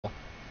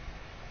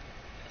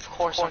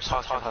course I'm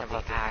talking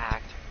about the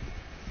act.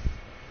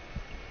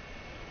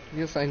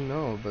 Yes, I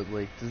know, but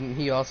like, doesn't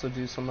he also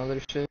do some other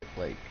shit?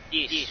 Like,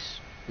 Yes.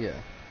 yeah.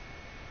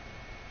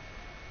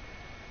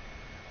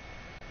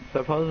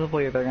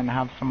 Supposedly they're gonna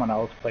have someone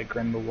else play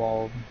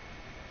Grindelwald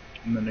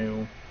in the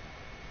new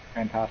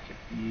Fantastic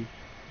Beasts.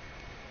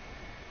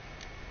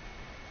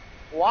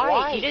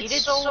 Why? He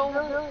did so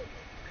good.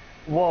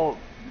 Well,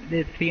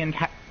 it's the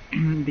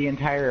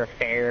entire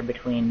affair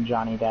between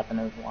Johnny Depp and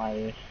his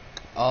wife.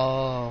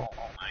 Oh.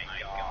 Oh my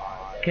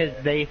god.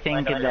 Because they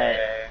think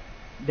that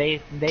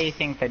they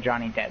think that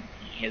Johnny Depp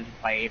beat his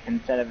wife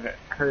instead of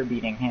her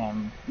beating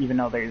him, even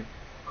though there's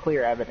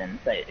clear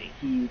evidence that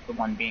he's the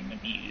one being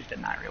abused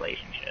in that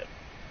relationship.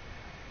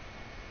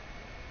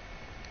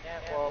 Yeah,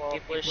 well,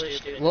 people are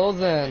stupid. Well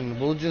then,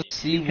 we'll just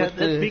see what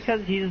the...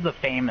 Because he's the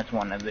famous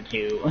one of the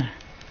two.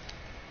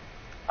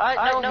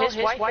 No, his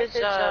wife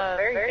is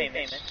very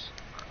famous.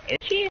 Is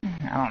she?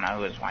 I don't know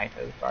who his wife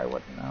is, so I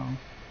wouldn't know.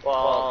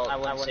 Well, I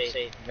wouldn't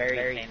say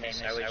very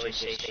famous, I would just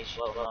say she's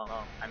well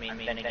known. I mean,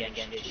 then again,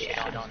 she shit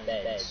on his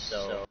bed,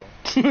 so...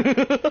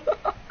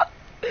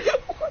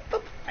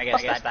 I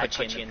guess that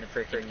puts you in the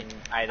freaking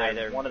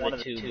either one of the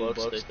two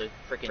books, the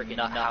freaking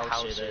nut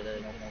house or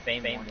the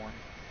fame one.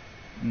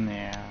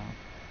 Yeah.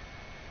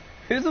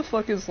 Who the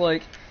fuck is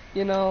like,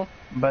 you know,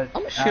 but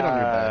I'm gonna shit on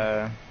your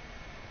bed.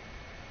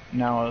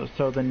 No,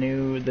 so the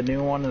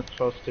new one is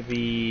supposed to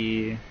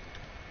be...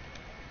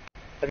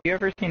 Have you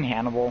ever seen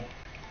Hannibal?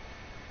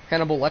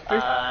 Hannibal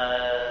Lecter?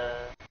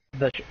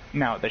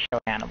 No, the show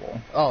Hannibal.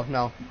 Oh,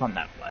 no. It's on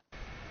Netflix.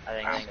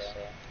 I think so.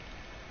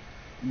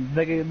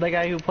 The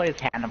guy who plays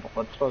Hannibal,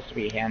 it's supposed to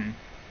be him.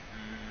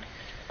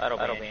 That'll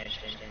be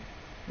interesting.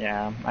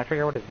 Yeah, I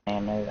forget what his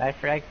name is. I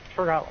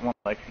forgot what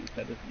Lexi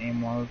said his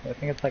name was. I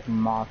think it's like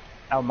Moss.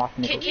 Oh, Moss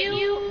Nichols. Can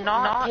you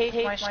not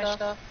hate my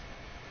stuff?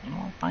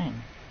 Oh,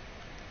 fine.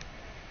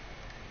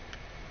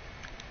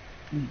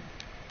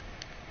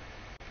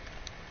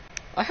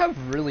 I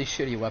have really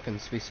shitty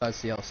weapons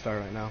besides the L-Star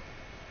right now.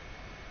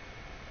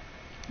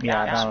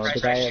 Yeah, no, the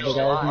guy's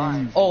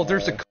name... Oh,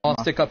 there's a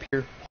caustic up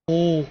here.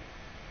 Oh.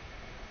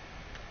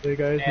 The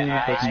guy's name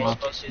is like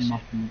Moss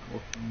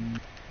Nichols.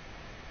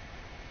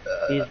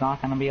 He's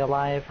not gonna be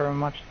alive for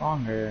much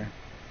longer.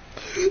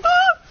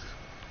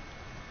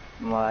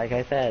 Like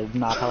I said,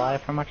 not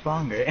alive for much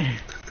longer.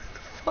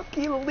 Fuck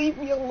you, leave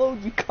me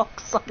alone, you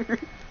cocksucker.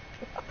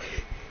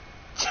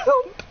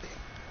 Jump!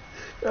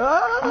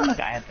 I'm the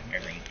guy at the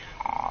very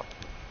top.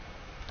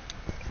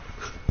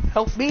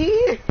 Help me!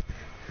 You're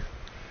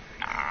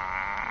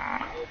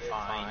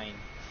fine.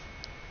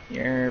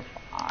 You're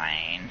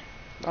fine.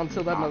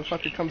 Until that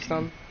motherfucker comes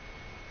down.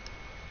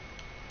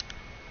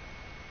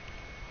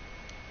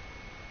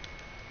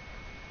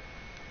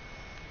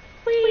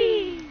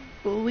 Whee!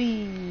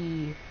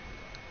 Wee!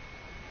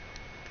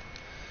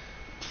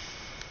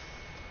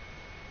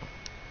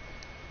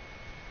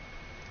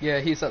 Yeah,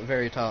 he's at the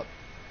very top.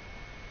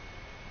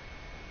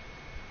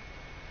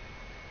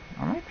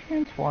 Are my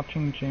parents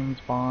watching James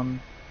Bond?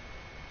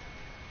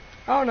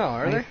 Oh no,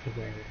 are they?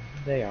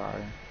 They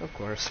are. Of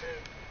course.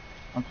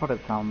 That's what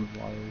it sounds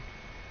like.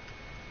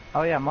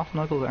 Oh yeah, Moss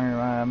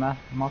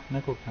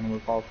Nicholson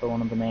was also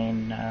one of the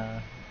main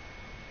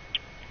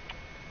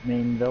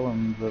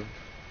villains of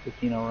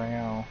Casino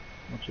Royale,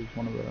 which is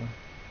one of the...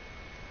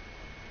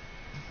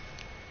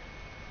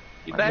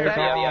 You better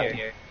be out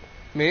here.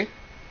 Me?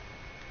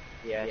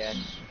 Yes.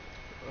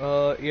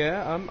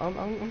 Yeah, I'm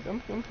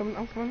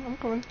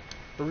coming.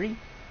 Hurry.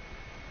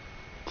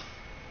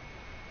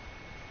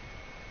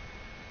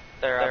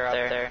 They're up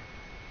there.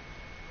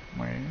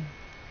 Where?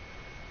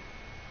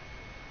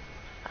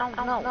 I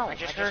don't know. I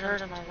just heard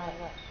them on my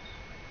left.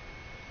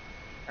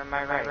 Or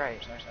my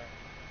right. Sorry.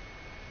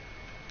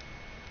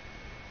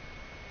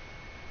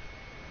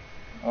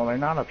 Well, they're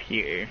not up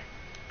here.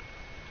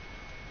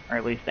 Or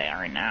at least they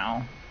are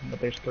now. But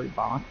there's 3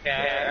 boxes.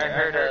 Yeah, I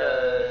heard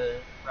a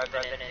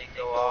revenant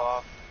go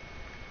off.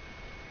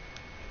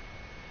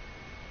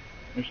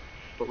 There's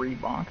 3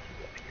 boxes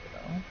up here,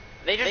 though.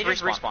 They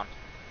just respawn.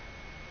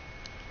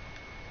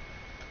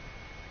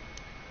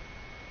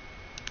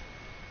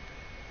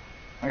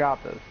 I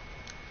got this.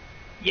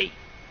 Yeet!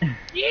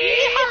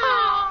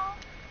 Yeah!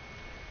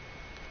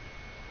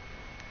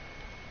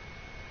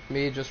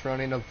 Me just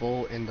running a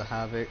volt into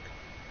Havoc.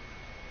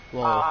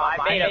 Whoa. I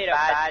made a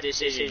bad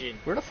decision.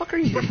 Where the fuck are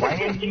you? Why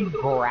didn't you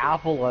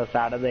grapple us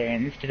out of there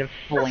instead of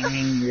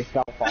flinging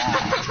yourself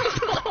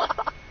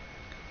off?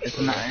 It's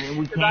not,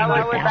 we can't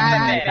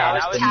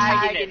I was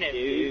tagging it,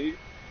 dude.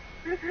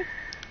 That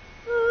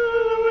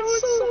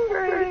was so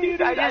great,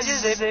 dude. I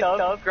just zipped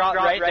up,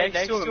 right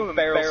next to him, and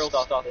barrel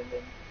stuffed him.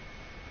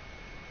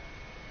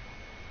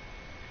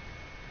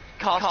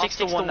 Caustic's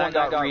the one that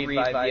got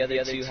revived, the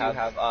other two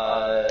have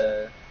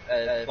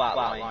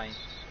flat lines.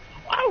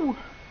 Wow!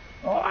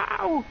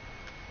 Wow!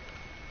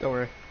 Don't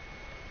worry.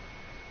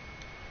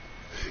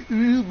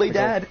 Ooh, my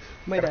dad.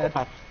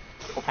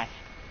 Okay.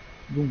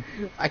 Boom.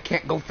 I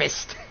can't go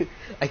fast.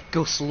 I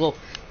go slow.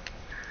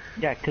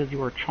 Yeah, because you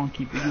were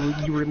chunky,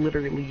 but you were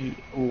literally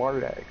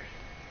Lardex.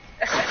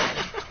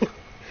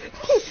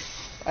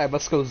 I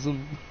must go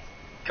zoom.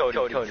 Cody,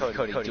 do it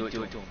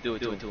to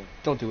him.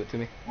 Don't do it to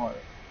me. What?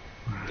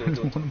 Do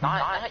it.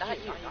 Not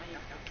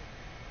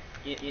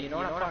you. You know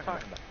what I'm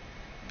talking about.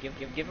 Give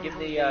him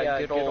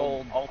the good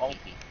old alt.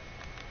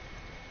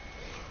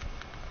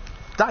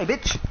 Die,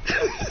 bitch!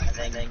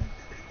 And then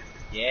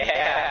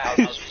yeah, I'll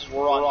just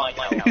run like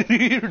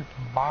hell.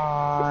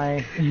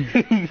 Bye.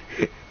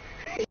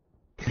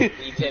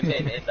 Leave him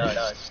in the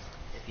dust.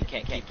 If he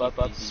can't keep up,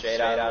 he's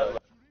straight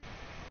out.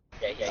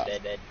 Yeah, he's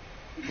dead.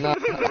 No,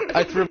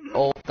 I threw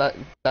ult. That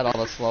ought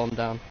to slow him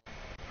down.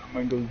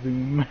 I'm gonna go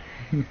zoom.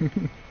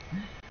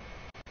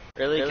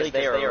 Really? Because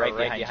they are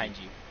right behind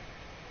you.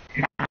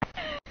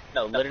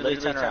 No, literally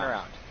turn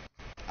around.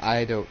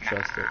 I don't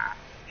trust it.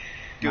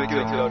 Do it.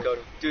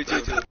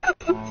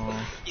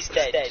 He's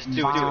dead. Just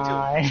do it.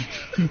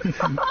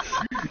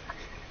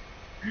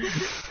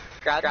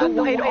 Grab the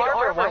white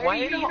armor. Why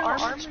are you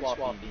arm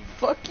swapping?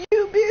 Fuck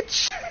you,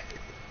 bitch!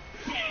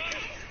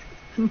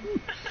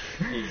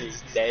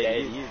 He's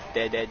dead. He's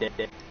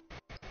dead.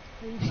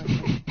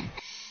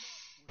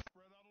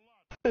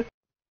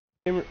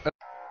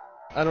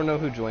 I don't know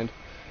who joined,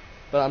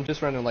 but I'm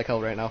just running like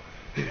hell right now.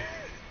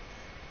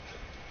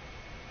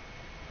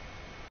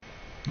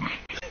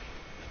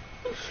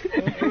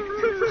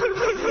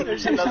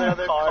 There's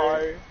another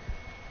car.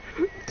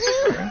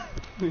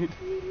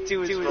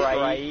 To his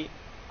right.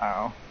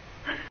 Oh.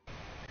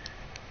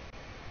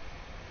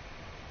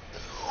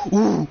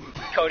 Ooh!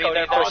 Cody,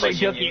 they're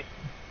pushing you.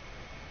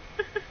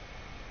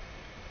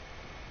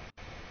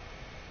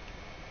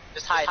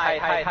 Just hide.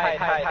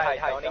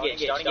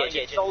 Don't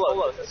engage.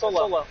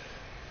 Solo.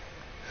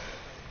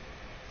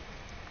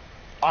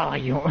 Oh,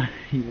 you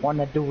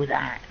wanna do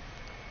that?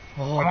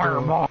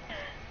 Oh,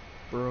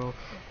 bro.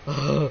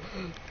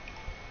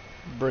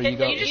 Bro, you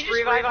Can you just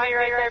revive me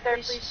right there,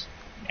 please?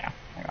 Yeah,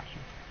 I got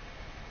you.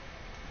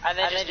 And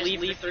then just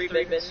leave the 3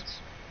 bins.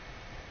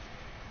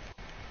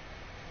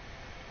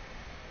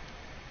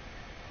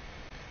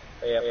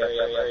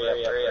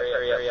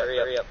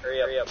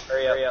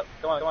 Hurry up.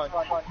 Come on.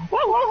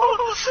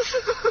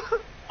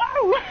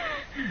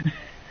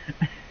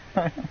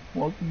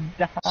 Well,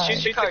 die.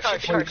 Shoot the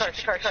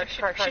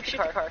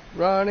car.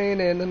 Running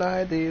in the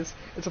 90s.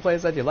 It's a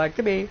place that you like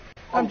to be.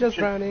 I'm just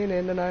running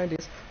in the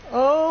 90s.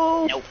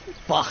 Oh, nope.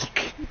 Fuck.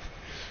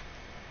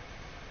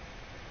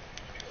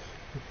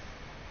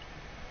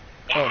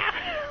 I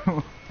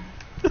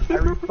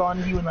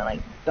respawned you and then I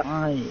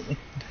died.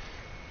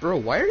 Bro,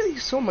 why are they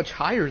so much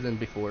higher than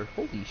before?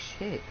 Holy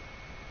shit.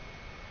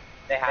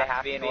 They have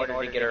to be in order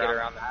to get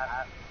around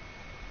that.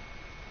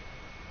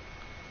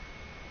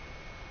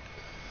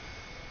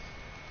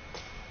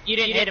 You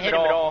didn't hit him at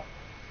all.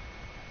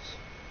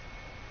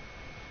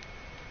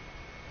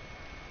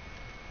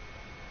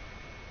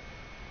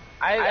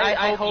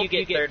 I hope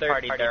you get third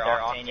party there,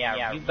 Octane.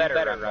 Yeah, you better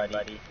run,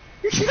 buddy.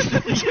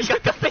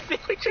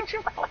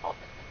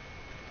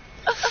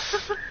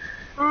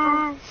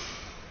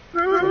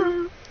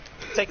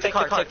 Take the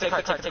car. It's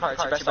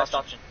your best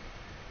option.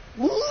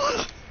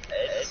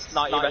 It's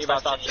not your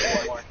best option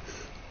anymore.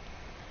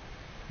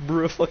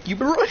 Bro, fuck you,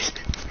 bro.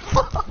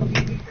 Fuck.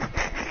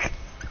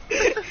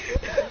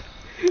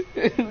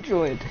 Who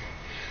joined?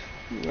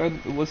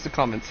 What's the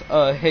comments?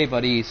 Hey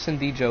buddy,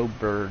 Cindy Joe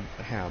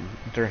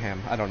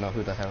Durham. I don't know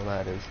who the hell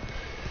that is.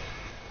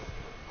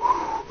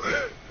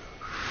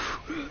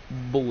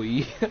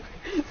 Boy.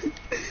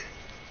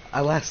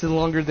 I lasted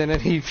longer than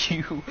any of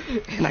you,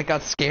 and I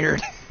got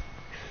scared.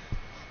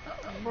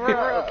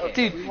 Okay.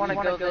 Dude, you wanna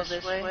go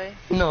this way?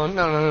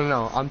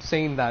 No. I'm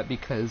saying that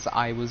because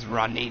I was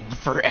running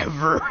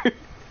forever.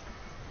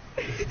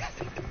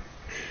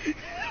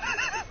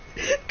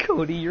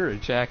 Cody, you're a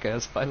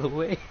jackass, by the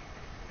way.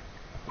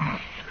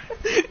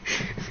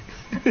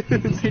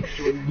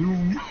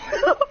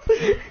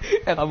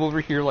 And I'm over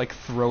here like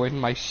throwing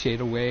my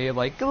shit away,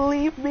 like,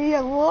 leave me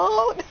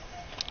alone.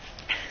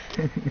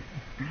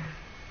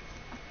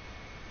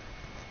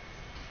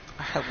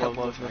 I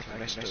love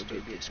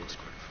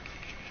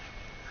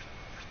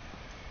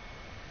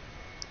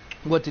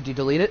What, did you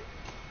delete it?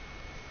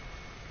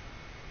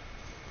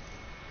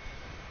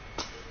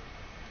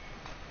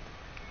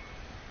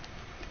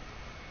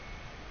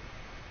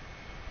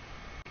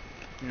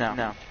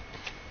 No.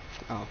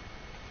 Oh.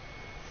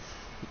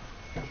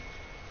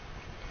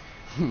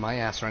 My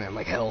ass running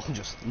like hell,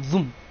 just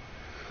zoom.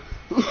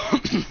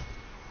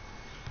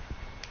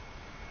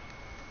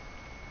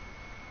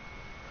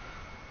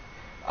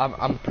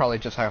 I'm probably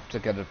just have to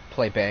get a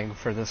play bang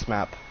for this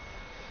map.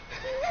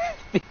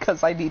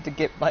 Because I need to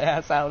get my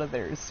ass out of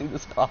there as soon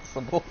as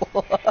possible.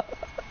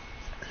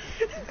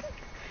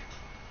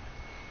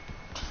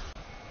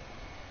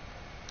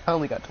 I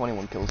only got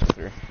 21 kills with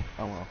her.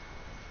 Oh well.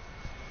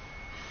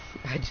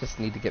 I just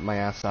need to get my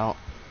ass out.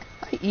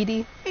 Hi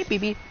Edie. Hey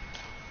BB.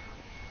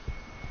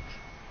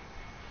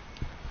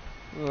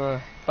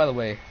 By the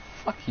way,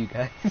 fuck you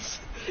guys.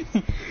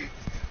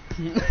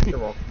 You're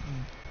welcome.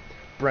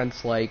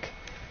 Brent's like,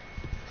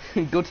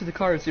 go to the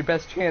car, it's your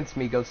best chance.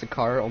 Me goes to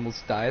car,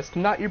 almost dies.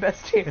 Not your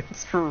best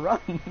chance,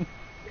 run.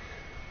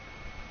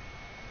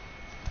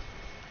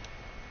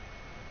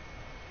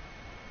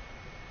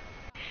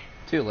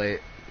 Too late.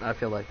 I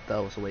feel like that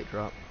was a late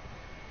drop.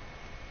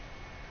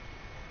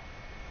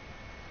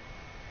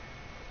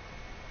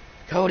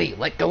 Cody,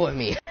 let go of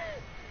me.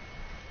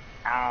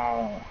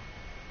 Ow.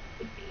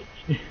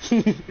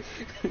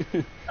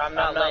 I'm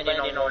not landing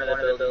on one of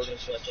the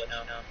buildings just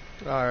now.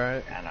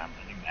 Alright. And I'm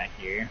getting back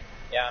here.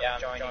 Yeah,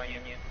 I'm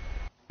joining you.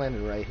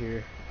 Landed right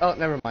here. Oh,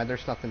 never mind.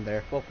 There's nothing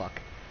there. Well,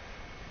 fuck.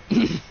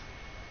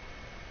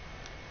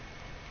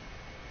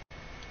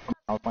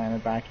 I'll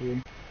land back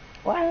here.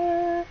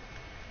 What?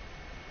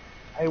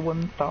 I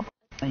wouldn't stop.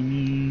 I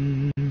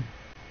mean...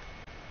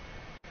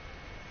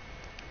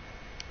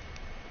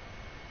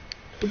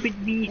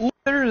 Stupid beat. Ooh,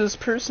 there is this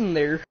person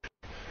there.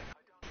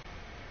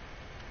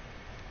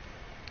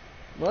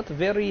 Not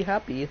very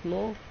happy.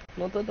 No.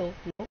 Not at all.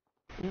 No.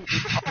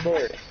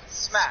 There.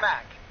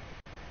 Smack.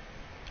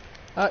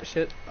 Ah,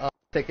 shit.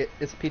 Take it.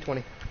 It's a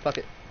P20. Fuck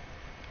it.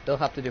 They'll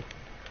have to do.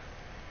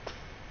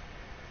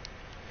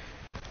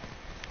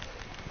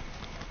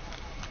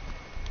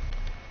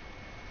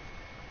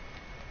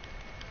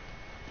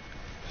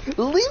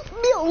 Leave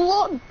me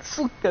alone,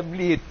 suka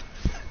bleed.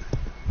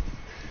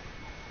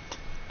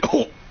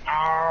 Oh.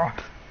 Oh.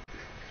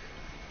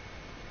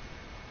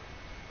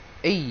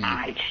 Hey.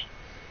 Nice.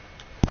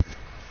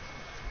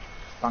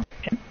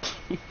 Function.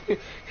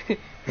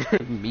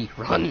 Me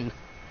run.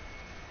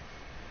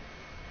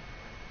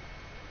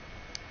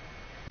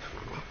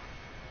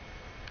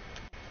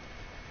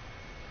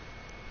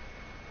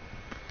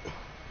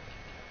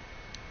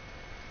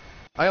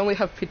 I only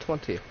have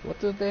P20. What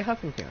do they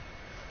have in here?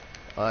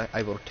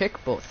 I will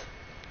take both.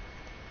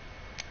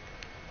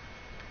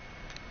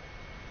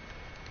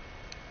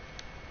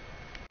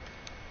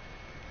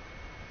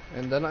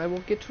 And then I will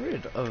get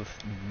rid of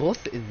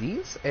both of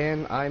these,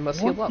 and I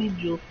must heal up. What did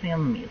you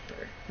send me,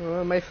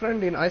 sir? My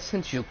friend, and I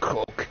sent you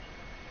Coke.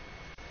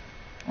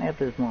 That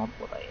is not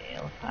what I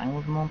asked. I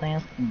was not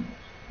asking.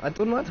 I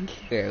do not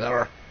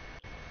care.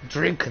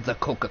 Drink the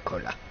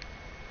Coca-Cola.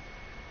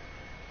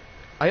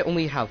 I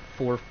only have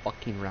 4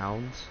 fucking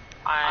rounds.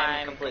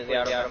 I'm completely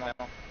out of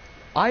ammo.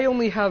 I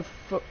only have...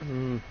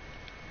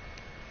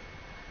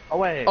 Oh,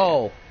 wait.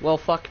 Oh, well,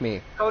 fuck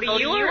me. Cody,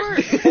 you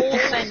were full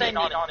sending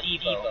on a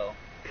Evo.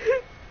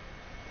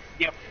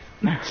 Yep.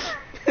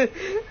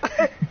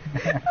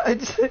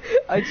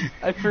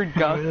 I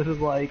forgot. I was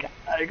like,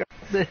 I got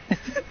this.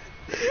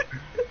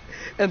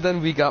 And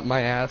then we got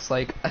my ass,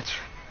 like,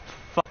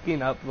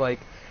 fucking up, like,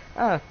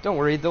 don't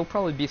worry, there'll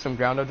probably be some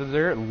ground under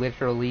there.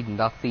 Literally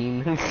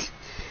nothing.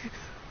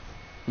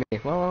 Me,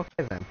 well,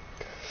 okay then.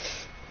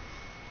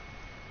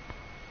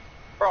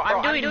 Bro,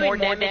 I'm doing more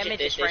damage at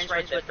this range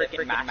with the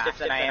freaking Mastiff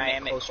than I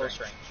am at close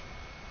range.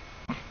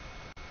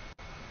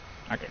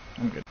 Okay,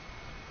 I'm good.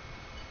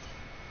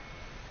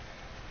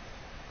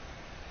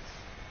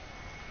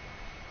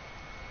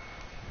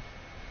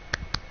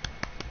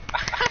 I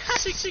have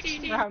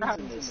 16 rounds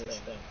in this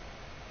thing.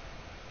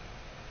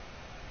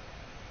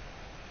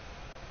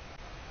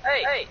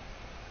 Hey!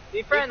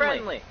 Be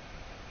friendly!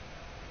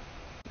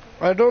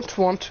 I don't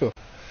want to.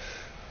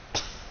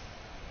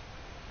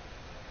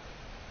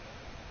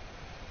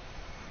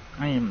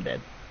 I am dead.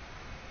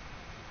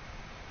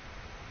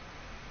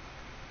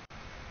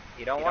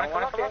 You don't want to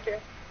come up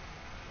here?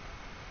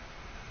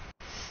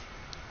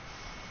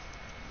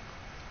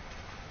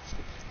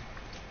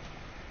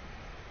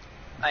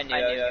 I knew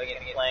I was going to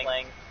get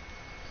flanked.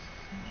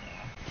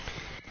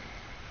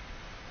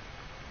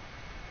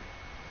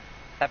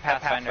 That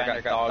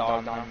Pathfinder got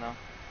dogged on though.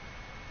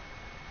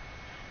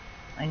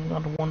 I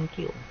got 1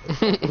 kill.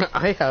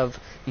 I have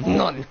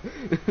none.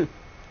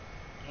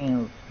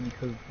 Yes,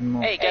 because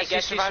no. Hey, guess who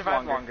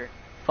survived longer?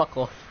 Fuck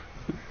off.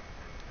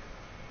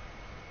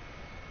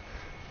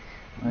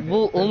 Okay.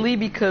 Well, only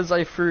because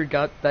I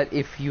forgot that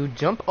if you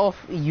jump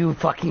off, you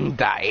fucking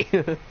die.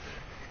 Yeah.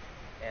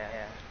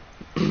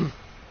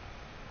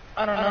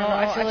 I don't know.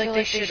 I feel like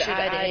they should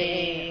add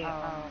a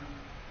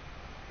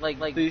like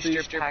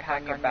booster pack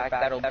on your back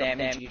that'll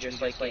damage you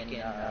just like in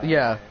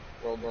yeah.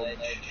 World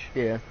Edge.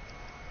 Yeah.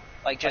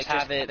 Like just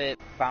have it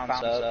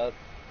bounce up.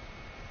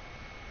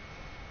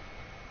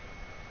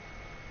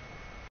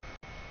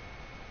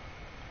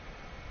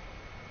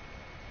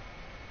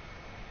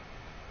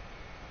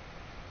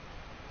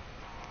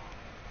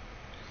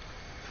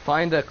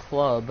 Find a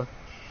club.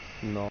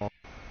 No.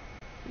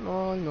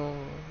 No, no.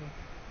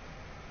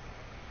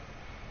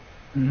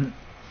 No,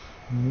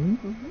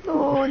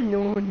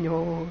 no,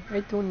 no. I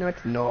do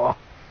not know.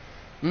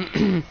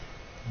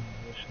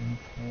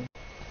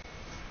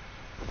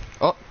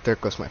 Oh, there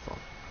goes my phone.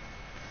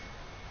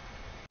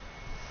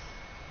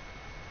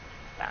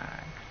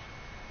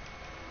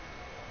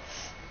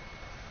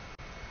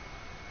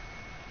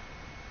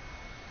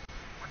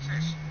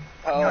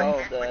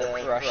 Oh,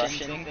 the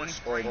Russian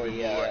things? Or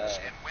the,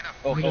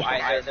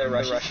 either the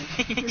Russian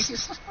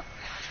things.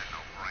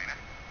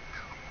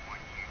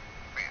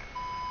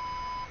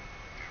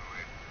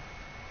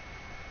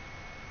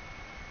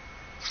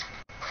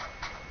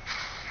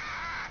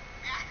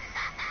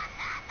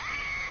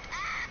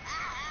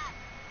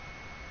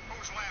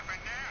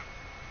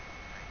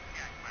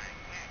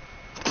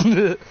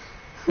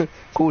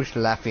 Who's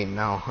laughing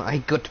now? I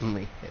got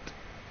me it.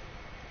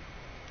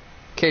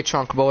 Okay,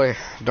 chunk boy,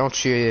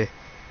 don't you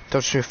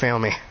fail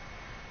me.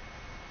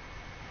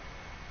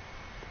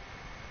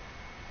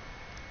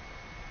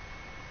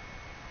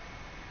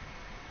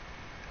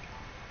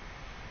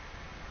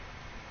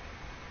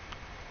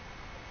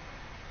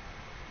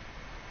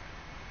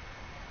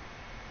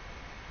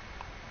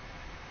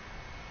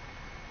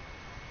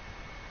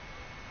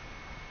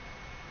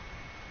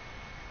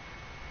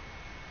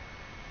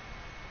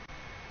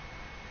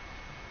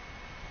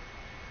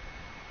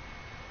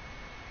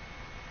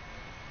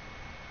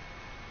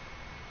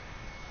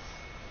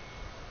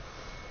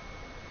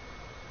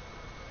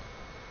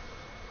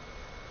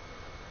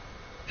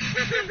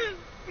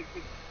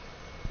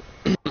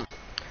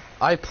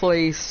 I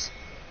place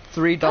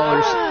 $3.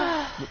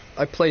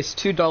 I place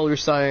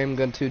 $2. I am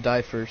going to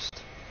die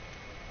first.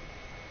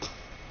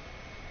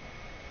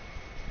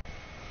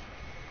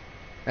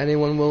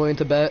 Anyone willing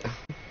to bet?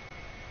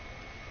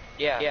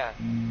 Yeah.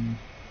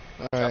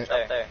 Alright.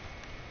 Up there.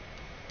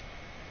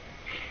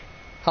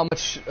 How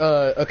much?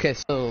 Okay,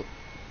 so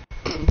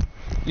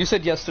you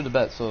said yes to the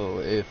bet. So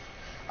if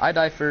I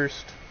die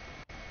first,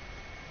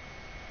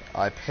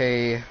 I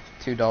pay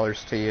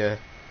 $2 to you.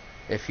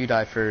 If you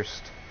die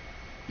first,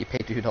 you pay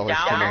 $2 to me.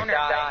 Down or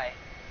die?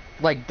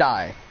 Like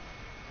die.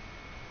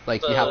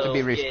 Like So you have to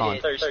be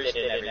respawned. Thirsted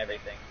and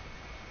everything.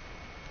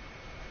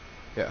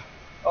 Yeah.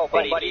 Oh,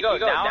 buddy, you go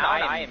down,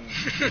 I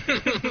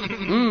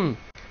am.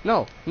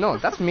 No,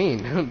 that's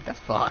mean. That's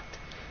fucked.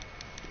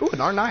 Ooh, an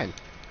R9.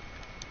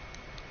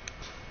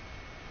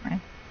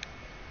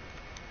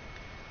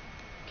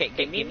 Okay,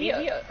 give me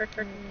a...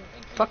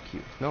 Fuck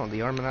you. No, the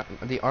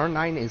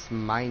R9 is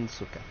mine,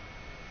 Suka.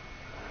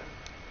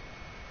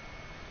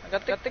 I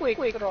got the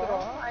quick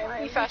draw.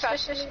 I'm the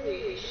fastest in the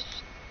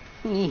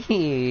wish.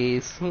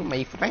 Yes,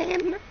 my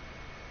friend.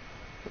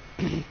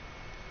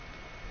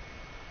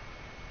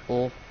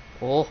 Oh,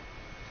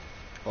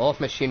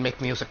 machine make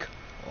music.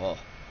 Oh,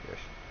 yes.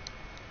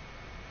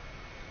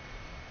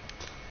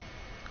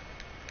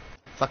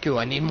 Fuck you,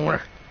 I need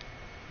more.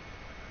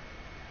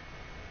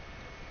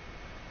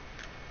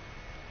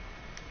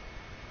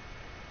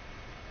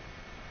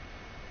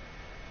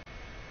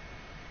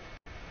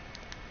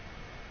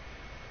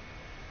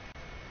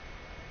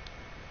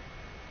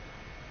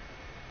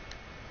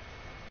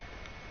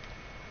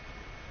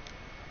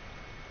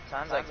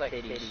 Sounds like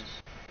titties.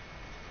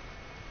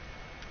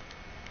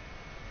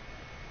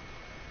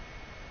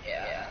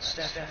 Yeah, it's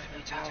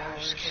definitely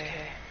towers,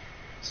 okay.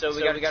 So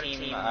we got a team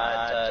to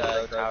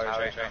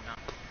towers right now.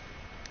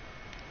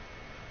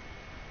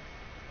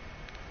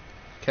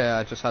 Okay,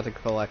 I just had to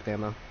collect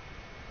ammo.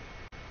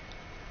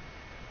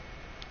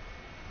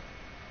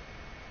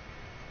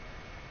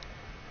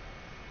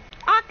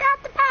 I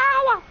got the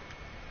power!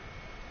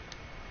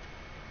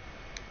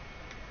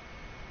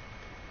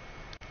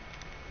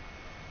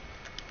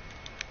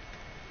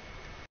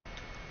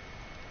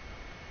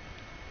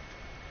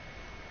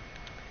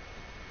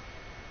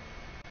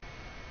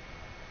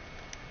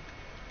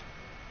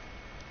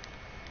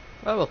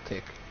 I will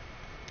take.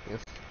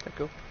 Yes, thank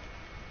you.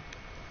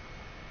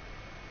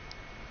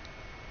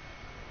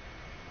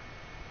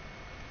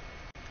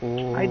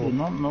 Oh. I do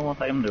not know what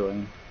I am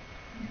doing.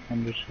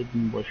 I'm just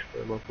hidden bush for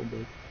a little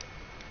bit.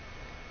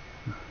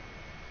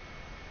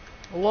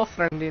 Hello,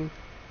 friendin.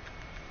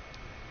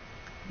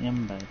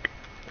 I'm back.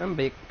 I'm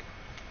back.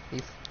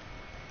 Yes.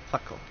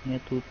 Fuck off. I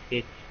had to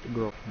take the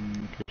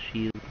girlfriend because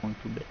she is going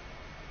to bed.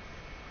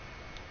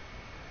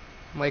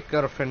 My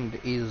girlfriend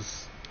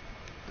is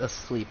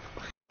asleep.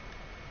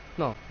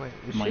 No, wait,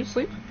 is she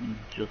asleep? Mine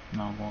is just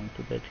now going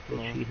to bed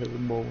because No. she has a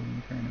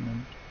bowling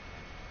tournament.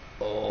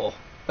 Oh,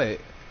 wait.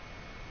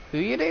 Who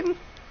you dating?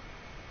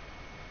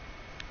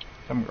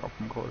 Some girl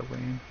from Coeur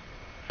d'Alene.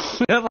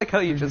 I like how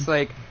you just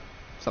like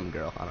some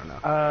girl. I don't know.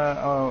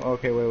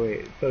 Okay,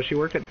 wait. So she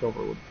worked at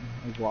Silverwood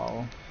as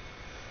well.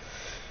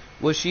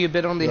 Was she a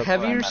bit on the That's why I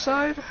heavier met her.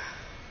 side?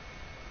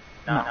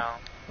 No.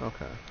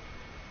 Okay.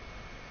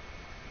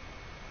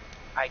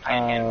 I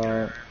can't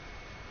enter.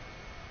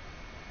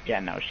 Yeah,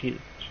 no, she's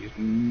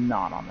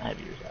not on the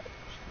heavier side.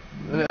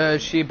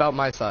 Is she about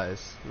my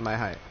size, my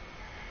height?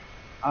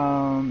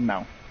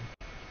 No.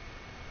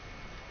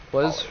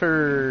 What's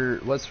her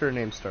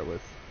name start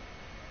with?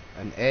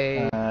 An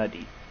A?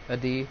 D. A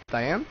D?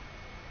 Diane?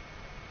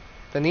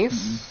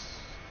 Denise?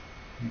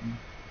 Mm-hmm.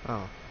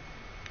 Oh.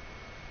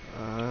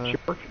 She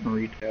works in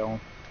retail.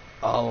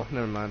 Oh,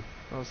 never mind.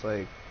 I was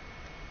like,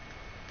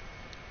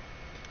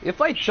 if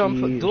I jump,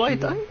 do I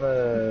die?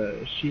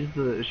 She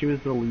was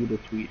the lead of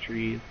Sweet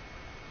Trees.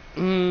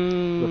 With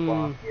Mm.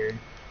 last year.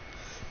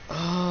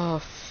 Oh,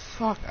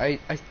 fuck. I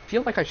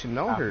feel like I should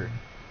know her.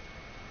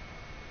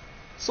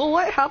 So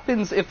what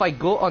happens if I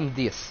go on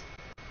this?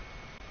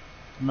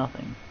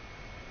 Nothing.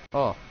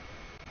 Oh.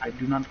 I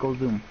do not go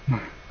Zoom.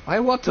 I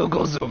want to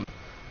go Zoom.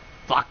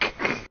 Fuck.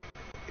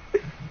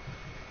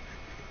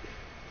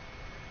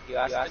 You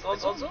asked to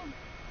go Zoom?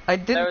 I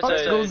did not go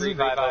Zoom.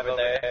 Over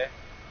there.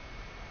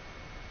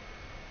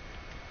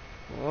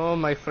 Oh,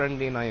 my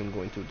friendin, I am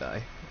going to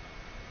die.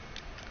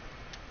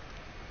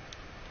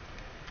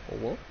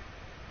 Hello?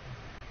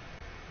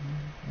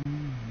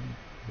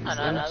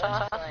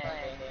 Another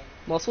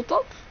Muscle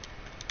top?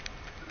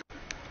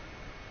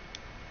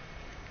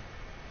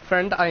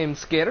 Friend, I am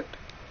scared.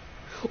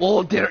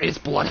 Oh, there is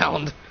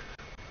Bloodhound.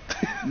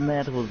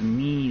 That was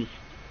me.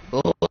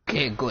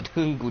 Okay, good.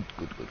 Good.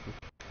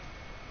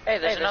 Hey,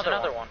 there's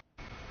another one.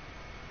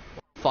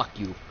 Fuck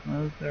you.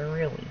 Was there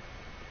really?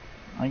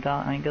 I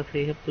guess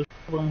we have to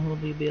show them who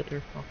the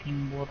better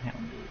fucking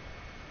Bloodhound is.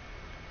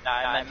 Nah,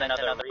 I meant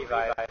another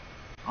revive.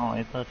 Oh,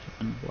 I thought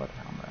you meant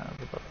Bloodhound. I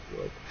was about to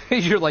be like,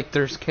 You're like,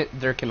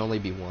 there can only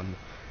be one.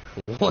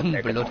 One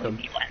there can only Bloodhound.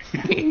 be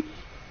one.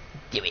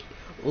 Give it.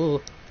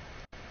 Oh.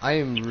 I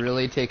am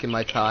really taking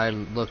my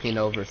time looking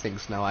over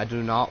things now. I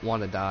do not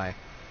want to die.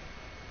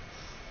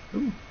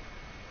 Ooh.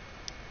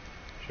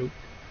 Shoot.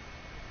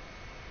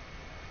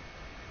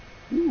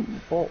 Ooh,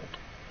 bolt.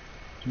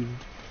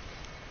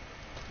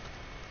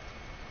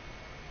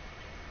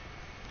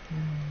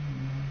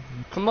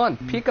 Come on,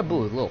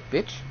 peekaboo, little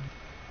bitch.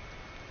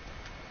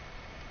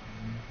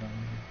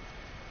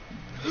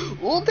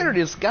 Oh, there it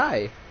is,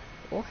 guy.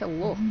 Oh,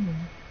 hello.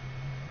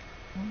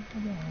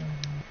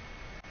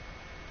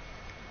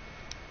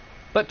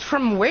 But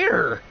from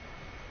where?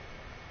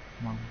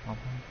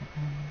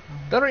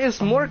 There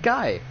is more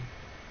guy.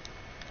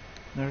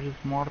 There's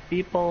more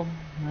people.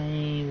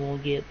 I will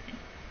get.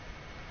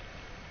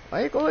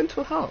 I go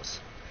into a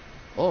house.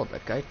 Oh,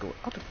 that guy go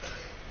out of.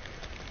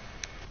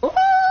 Oh!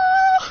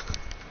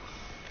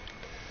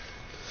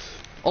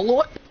 A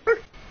lot.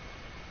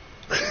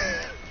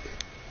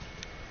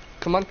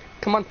 Come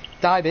on,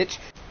 die, bitch,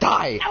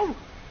 die. No.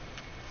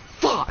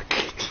 Fuck.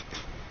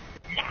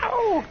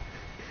 No.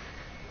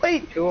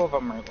 Wait. Two of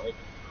them are like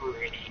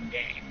pretty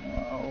dang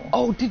low.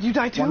 Oh, did you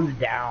die too? One's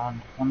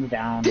down.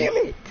 Damn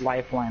it.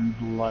 Lifeline's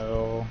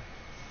low.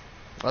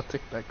 I'll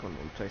take back on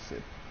what I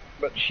said.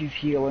 But she's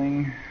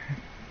healing.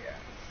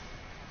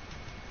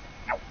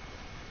 Yeah. Ow.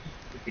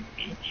 Stupid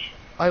bitch.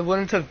 I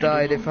wouldn't have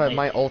died if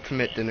my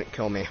ultimate didn't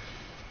kill me.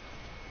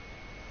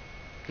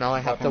 Now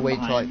I have to wait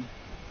till I.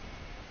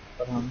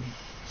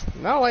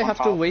 Now I have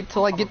to wait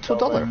till I get to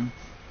 $1.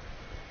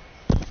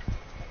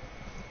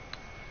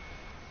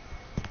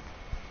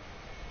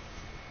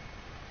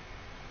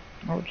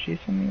 Oh, she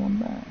sent me one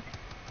back.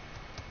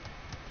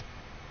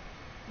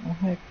 Oh,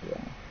 heck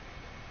yeah.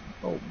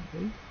 Oh,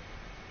 dude.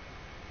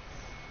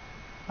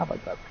 I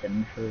like that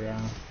pin for,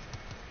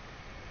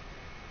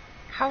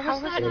 How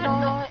was that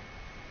not?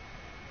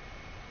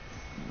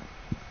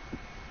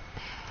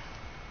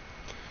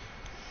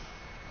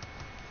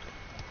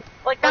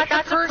 Like, that's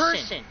a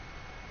person!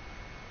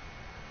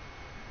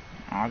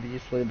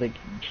 Obviously, the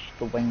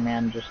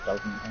wingman just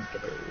doesn't think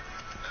it is.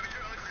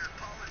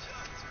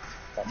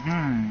 But, I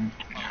need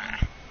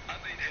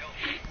help.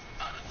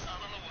 I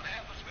don't know what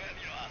happens, man.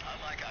 You know,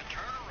 I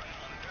turn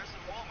around and there's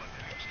a woman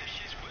there.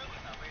 She's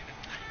willing. I mean,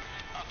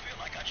 I feel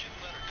like I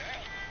shouldn't let her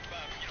down.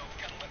 But, you know,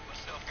 kind of let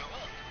myself go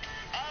up.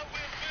 I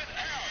will fit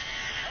out.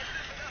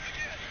 That's enough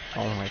again.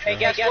 Oh my god. Hey,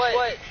 guess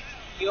what?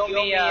 You owe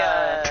me,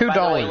 $2. by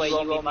the way, you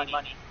owe me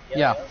money.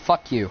 Yeah,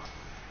 fuck you.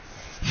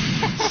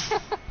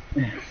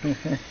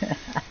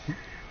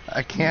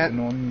 I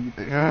can't.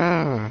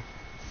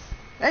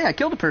 Hey, I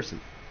killed a person.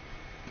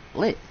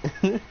 Lit.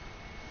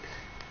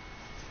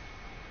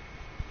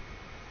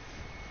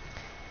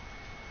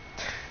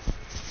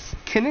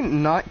 Can it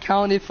not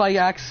count if I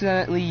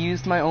accidentally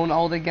used my own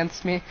ult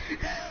against me?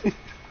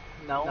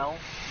 No.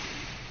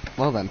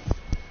 Well then.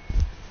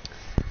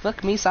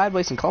 Fuck me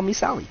sideways and call me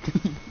Sally.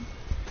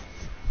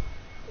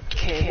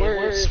 Okay,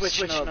 we're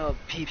switching up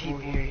people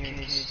here,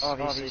 because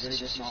obviously this is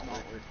just not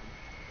working.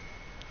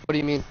 What do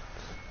you mean?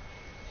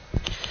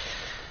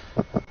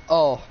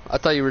 Oh, I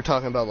thought you were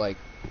talking about like.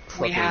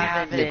 We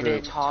haven't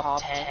been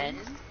top 10?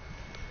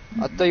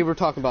 I thought you were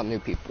talking about new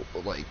people,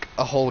 like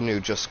a whole new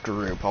just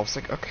group. I was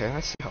like, okay,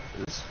 I see how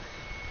it is.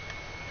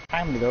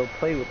 Time to go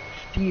play with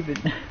Steven.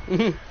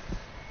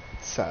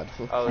 Sad.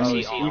 Oh, is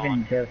he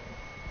Steven just...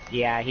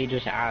 Yeah, he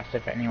just asked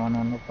if anyone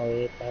wanted to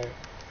play it, but...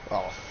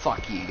 Oh,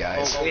 fuck you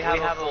guys. Oh, we have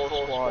a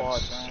full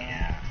squad.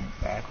 Yeah,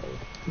 exactly.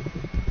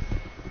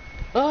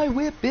 I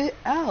whip it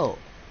out.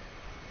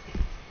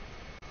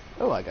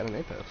 Oh, I got an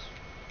Apex.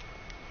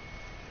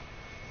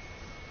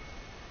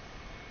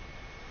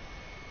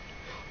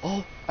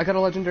 Oh, I got a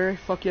legendary.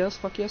 Fuck yes,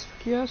 fuck yes,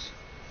 fuck yes.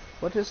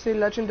 What is the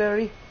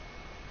legendary?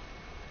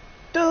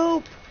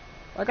 Dope!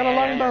 I got a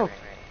longbow.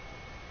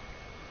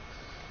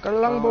 Got a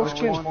longbow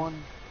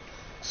skin.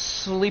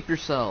 Sleeper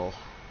cell.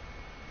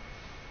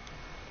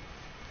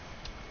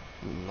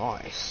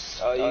 Nice.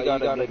 Oh, you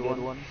got a good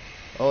one.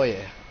 Oh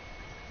yeah.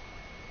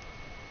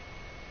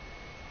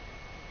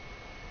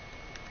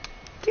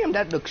 Damn,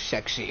 that looks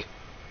sexy.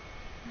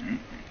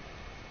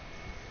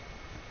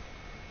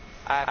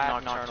 I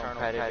have Nocturnal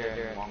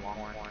Predator and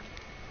Longhorn.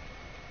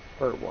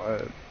 For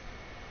what?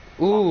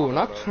 Ooh,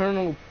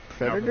 Nocturnal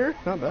Predator?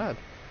 Not bad.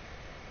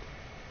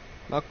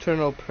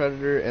 Nocturnal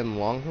Predator and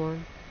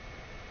Longhorn?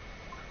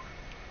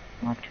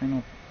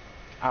 Nocturnal...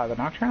 Oh, the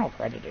Nocturnal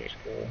Predator is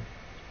cool.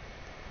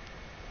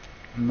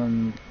 And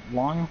then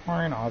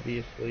Longhorn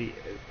obviously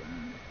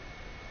isn't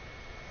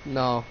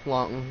No,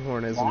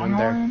 Longhorn isn't in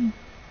there. Longhorn?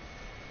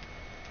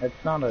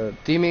 It's not a...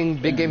 Do you mean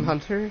Big Game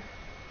Hunter?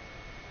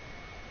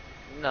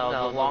 No,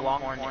 the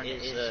Longhorn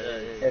is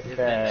It's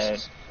the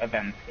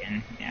event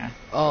skin, yeah.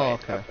 Oh,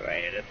 okay. That's what I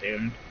had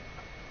assumed.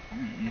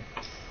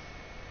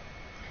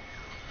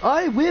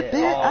 I whip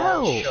it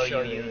I'll out!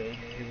 show you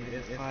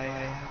if I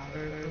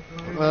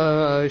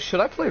have Should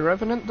I play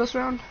Revenant this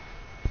round?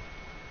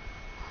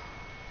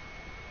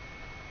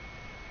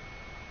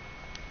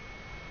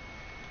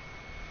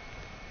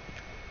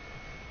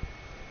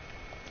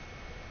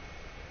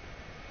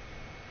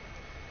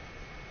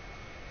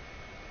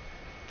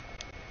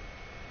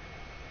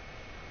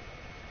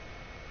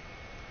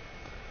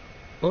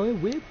 I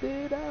whip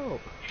it out.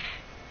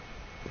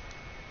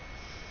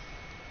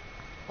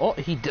 Oh,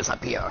 he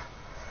disappear.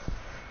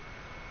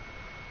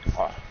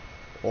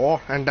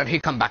 Oh, and then he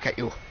come back at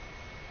you.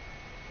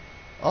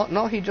 Oh,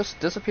 no, he just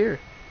disappeared.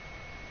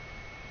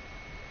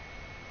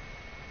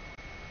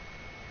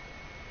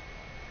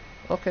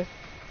 Okay.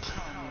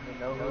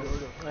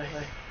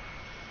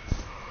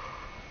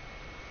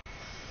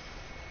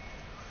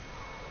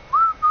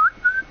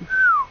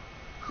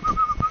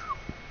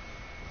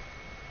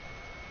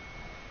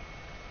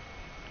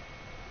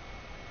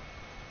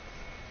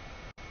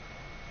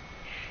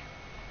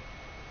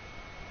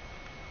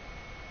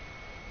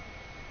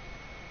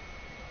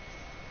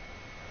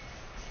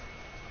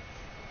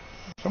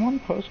 Someone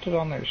posted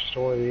on their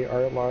story,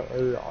 are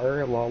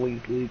lollies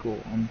legal?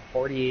 And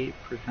 48%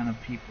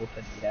 of people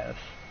said yes.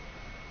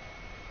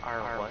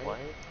 Are what?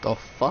 The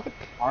fuck?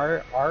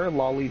 Are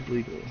lollies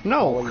legal?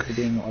 No. Lollies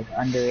being like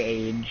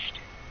underaged.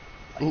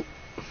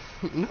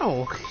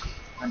 No.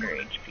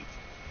 Underage people.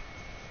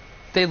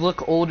 They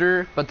look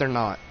older, but they're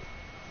not.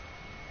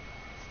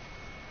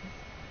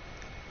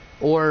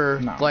 Or,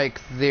 No. like,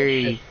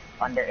 they...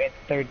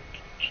 They're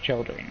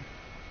children.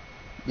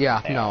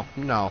 Yeah, They no.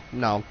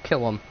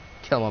 Kill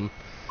them.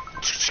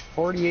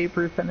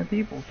 48% of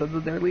people said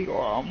that they're legal.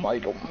 I'm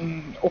like,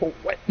 oh,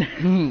 what?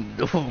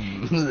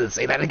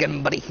 Say that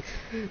again, buddy.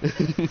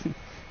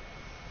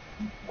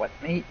 What,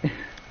 mate?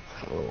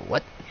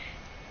 What?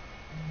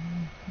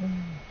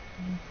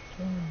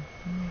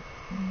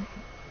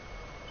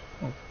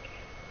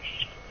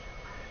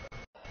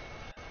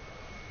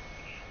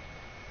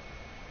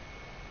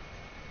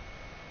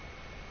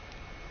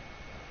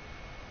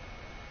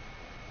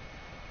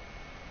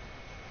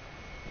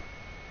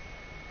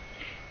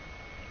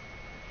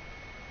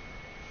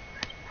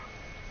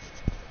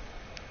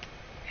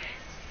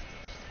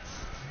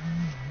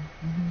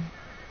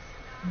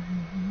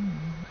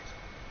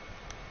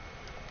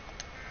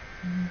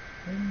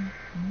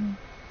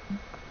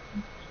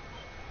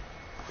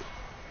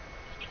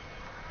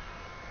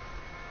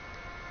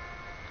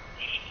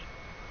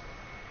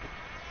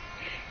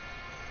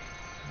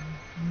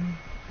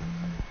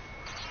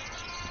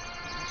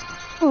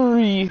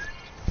 Three.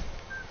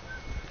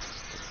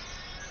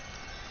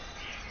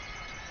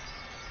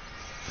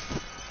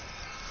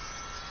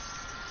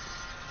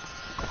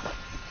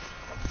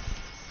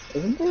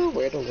 Isn't there a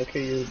way to look at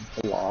your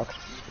blocks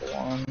people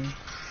on?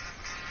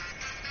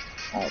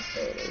 Oh,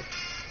 there it is.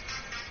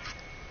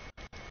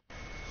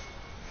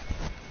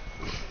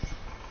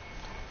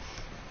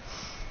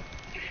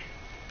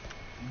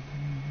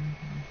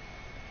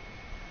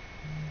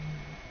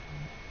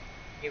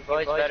 You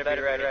boys better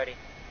be ready.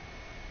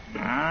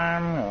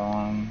 I'm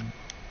going.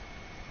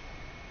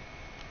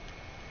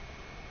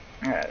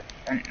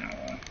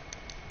 Sentinel.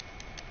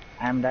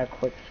 I'm that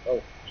quick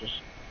scope.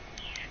 Just.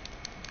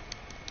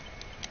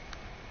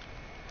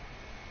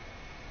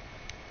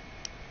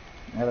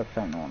 I got a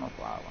Sentinel on a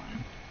flat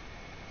line.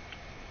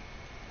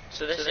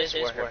 So this is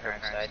where her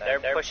current side.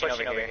 They're pushing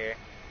over here.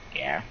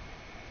 Yeah.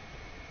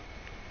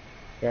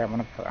 Yeah, I'm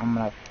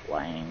gonna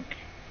flank.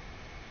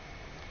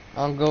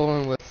 I'm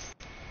going with...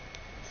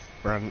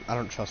 Bren, I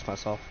don't trust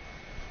myself.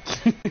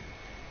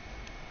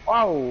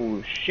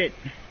 Oh, shit.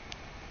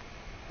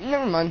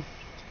 Never mind.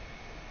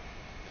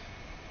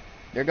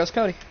 There goes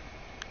Cody.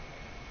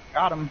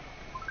 Got him.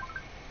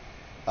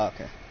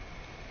 Okay.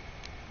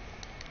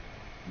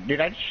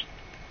 Dude,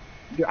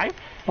 I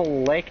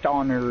flicked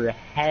on her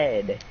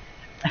head.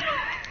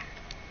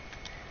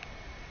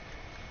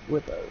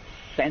 With a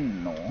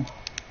Sentinel.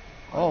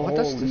 Oh, what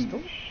does this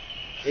do?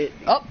 Shit,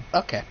 dude. Oh,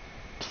 okay.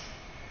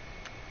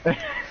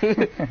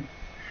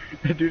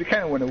 Dude, it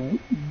kind of went a woo.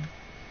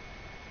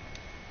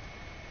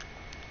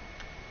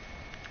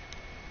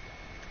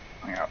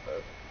 I got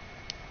this.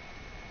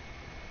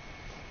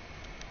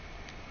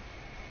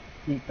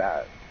 Eat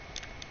that.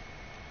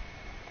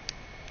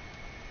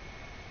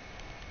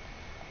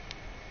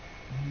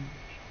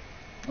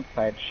 What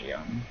side is she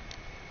on?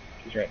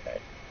 She's right there.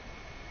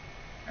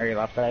 Are you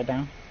left side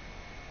down?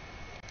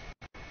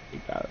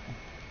 Eat that.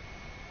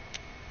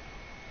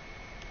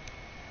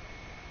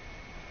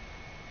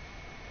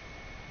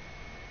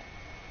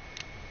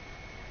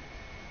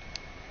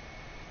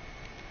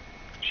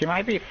 She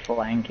might be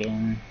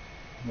flanking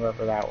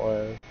whoever that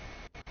was.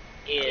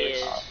 Is.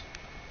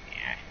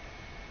 Yeah.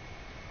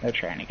 They're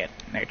trying to get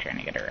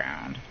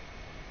around.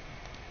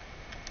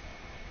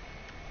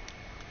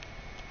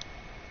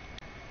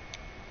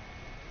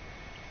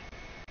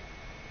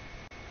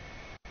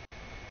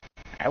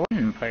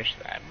 push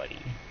that, buddy.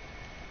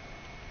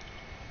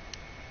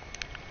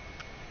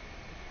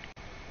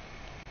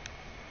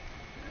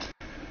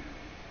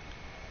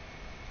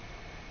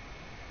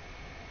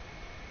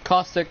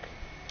 Caustic.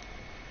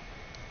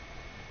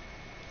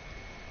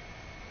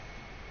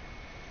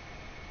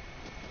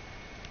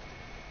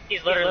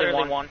 He's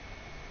literally one.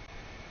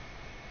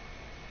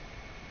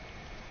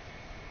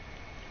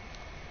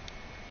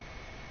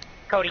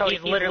 Cody,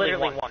 he's literally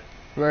one.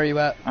 Where are you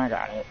at? I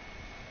got it.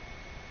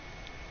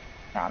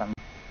 Got him.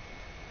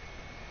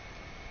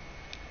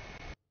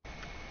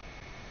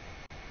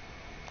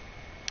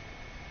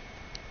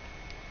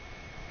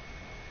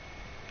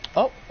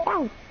 Oh.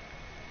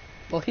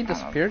 Well, he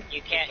disappeared.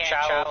 You can't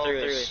travel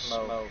through his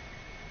smoke.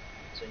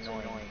 It's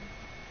annoying.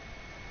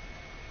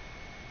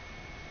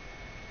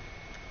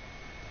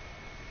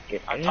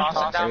 I'm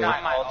tossing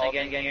down my ult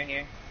again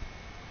here.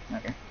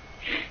 Okay.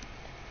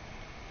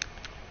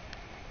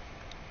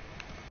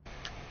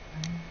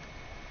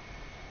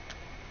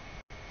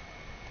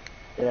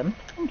 I'm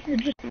thinking you're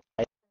just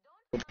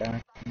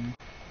back.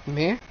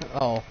 Me?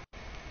 Oh.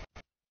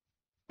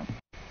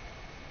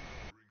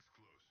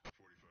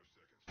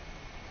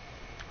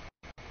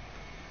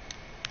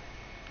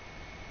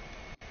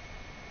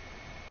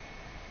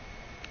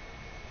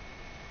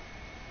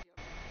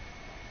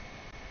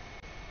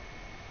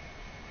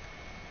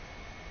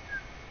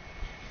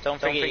 Don't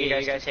forget you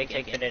guys can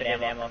take infinite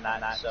ammo on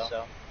that,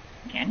 so.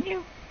 Can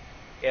you?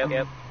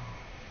 Yep.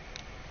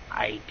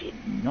 I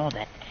didn't know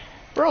that.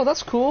 Bro,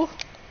 that's cool.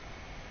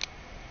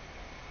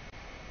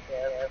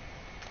 Yep.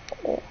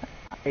 Oh,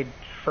 I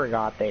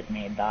forgot they'd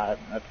made that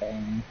a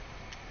thing.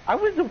 I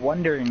was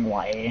wondering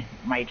why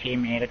my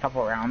teammate a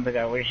couple rounds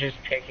ago was just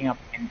picking up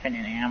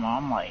infinite ammo.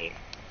 I'm like,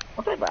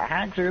 what type of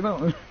hacks are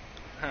those?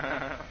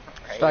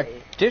 It's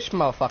like this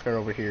motherfucker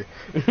over here.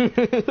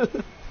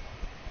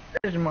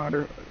 This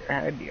mother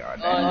had the odd.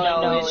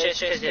 No, it's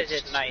just because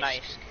it's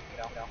nice. You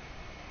know.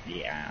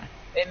 Yeah.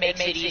 It makes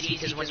it easy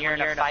because when you're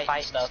in a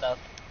fight and stuff,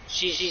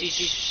 she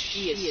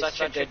is such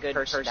a good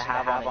person to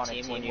have on a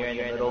team when you're in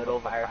the middle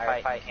of a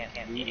firefight. You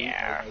can't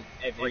read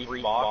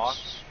every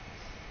box.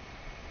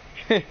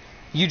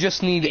 You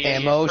just need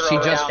ammo. She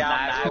just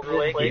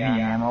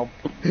ammo.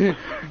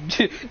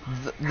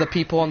 the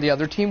people on the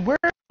other team. Where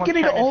are you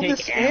getting all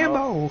this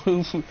ammo?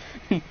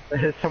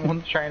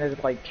 Someone's trying to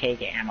like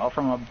take ammo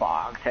from a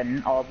box,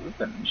 and all of a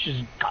sudden it's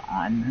just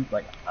gone. It's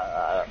like,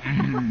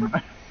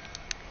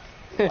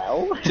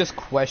 well, just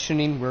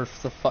questioning where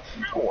the fuck.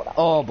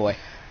 Oh boy,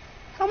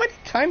 how many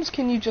times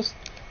can you just?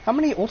 How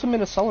many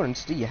ultimate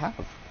accelerants do you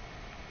have?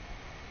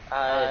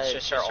 It's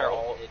just her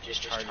ult. It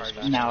just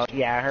charges. No,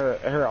 yeah,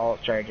 her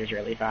ult charges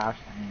really fast.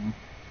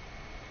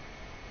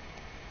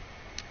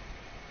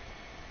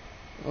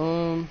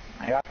 I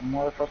got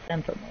more for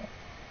Sentinel.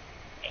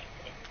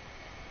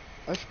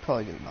 I should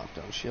probably get a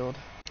knockdown shield.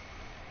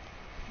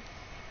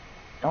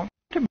 Don't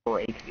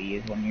break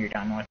these when you're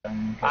done with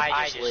them.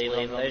 I just leave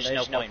them. There's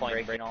no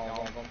point breaking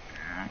all of them.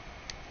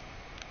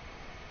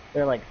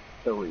 They're like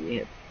 3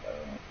 hits though,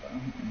 so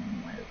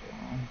might as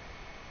well.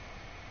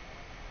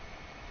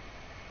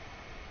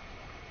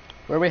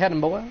 Where are we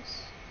heading,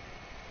 boys?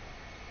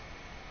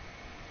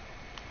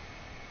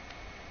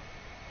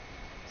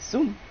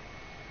 Soon.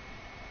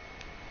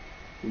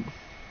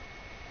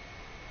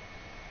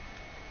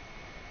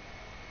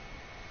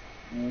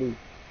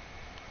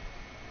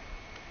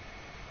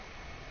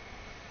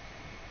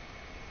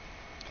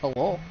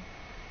 Hello.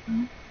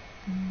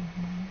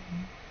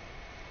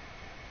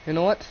 You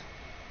know what?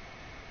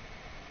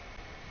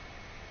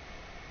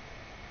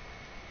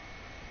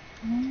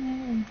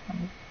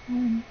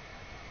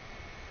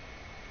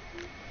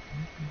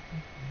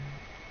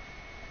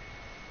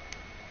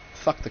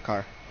 Fuck the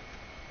car.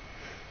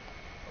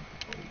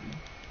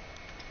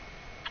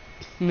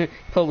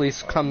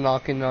 Police come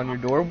knocking on your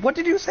door. What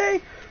did you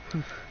say?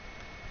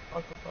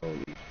 Fuck the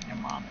police. Your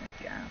mom is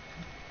gas.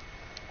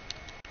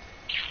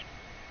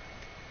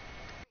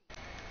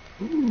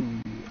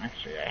 Ooh,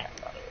 actually I have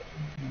a lot of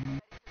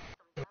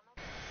it.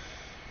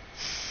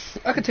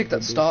 I could take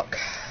that stock.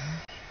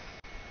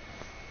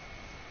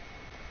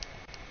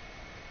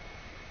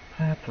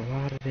 That's a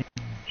lot of damage.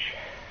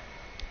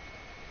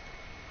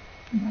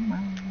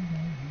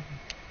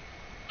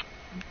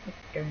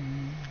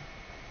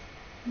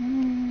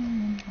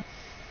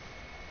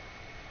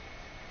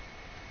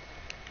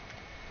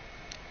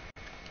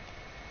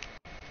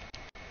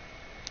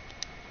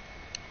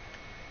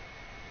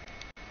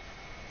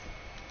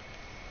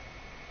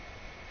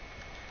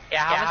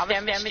 Yeah, how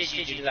much damage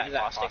did you do to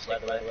that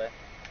caustic, by the way?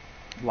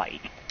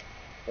 Like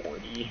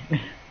 40.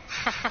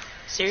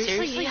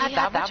 Seriously, you had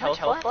that much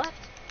health left?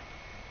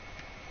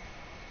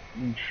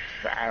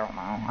 I don't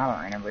know. I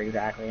don't remember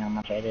exactly how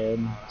much I did.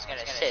 I was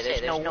gonna say,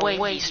 there's no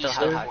way you still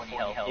have 40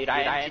 health. Dude,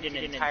 I did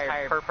an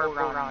entire purple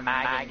round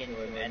mag into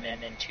him,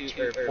 and then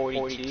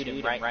 42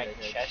 to right in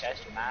the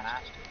chest to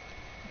master.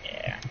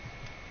 Yeah.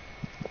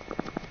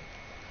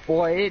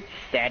 Boy, it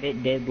said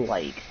it did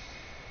like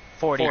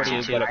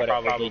 42, but it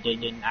probably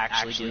didn't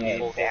actually do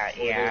full.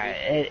 Yeah,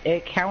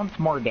 it counts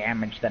more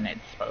damage than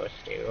it's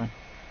supposed to.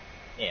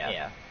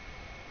 Yeah.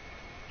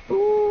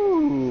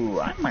 Ooh,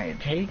 I might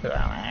take that.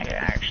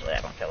 Actually,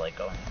 I don't feel like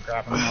going and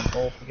grabbing that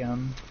bolt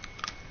again.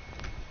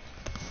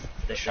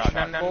 The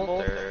shotgun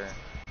bolt or?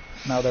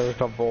 No, there was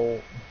a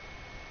bolt.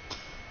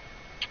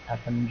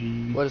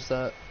 SMG. What is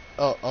that?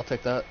 Oh, I'll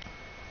take that.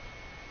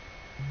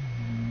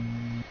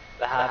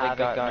 The Havoc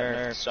got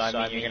nerfed, so I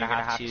mean you're gonna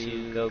have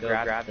to go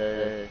grab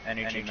the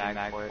energy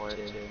mag for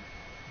it too.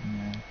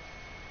 Yeah.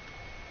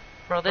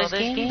 Bro, this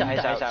game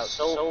dies out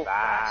so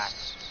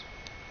fast.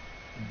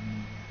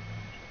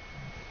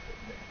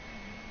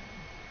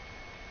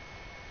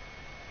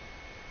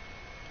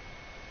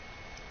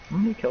 How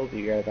many kills do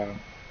you guys have?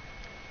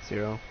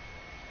 0.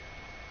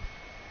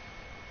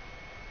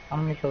 How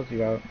many kills do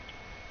you got?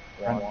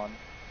 1.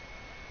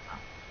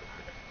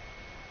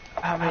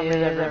 How many is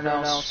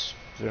everyone else?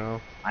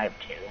 0. I have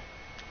 2.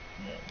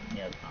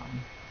 Yeah,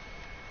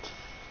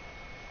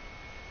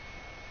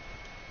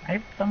 I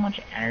have so much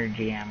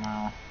energy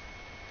ammo.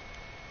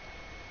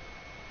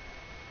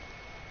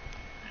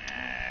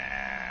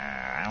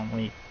 I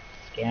only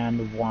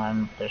scanned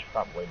 1, but there's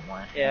probably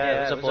more. Yeah,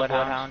 it was a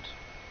bloodhound.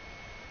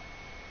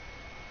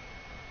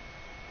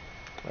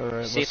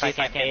 Alright, See if I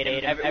can't bait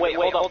him.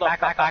 Wait, hold up.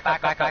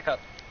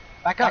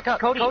 Back up,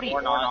 Cody,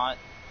 or not.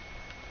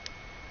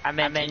 I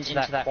meant into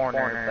that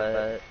corner,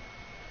 but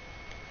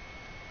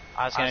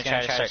I was gonna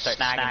try to start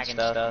snagging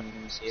stuff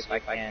and see if I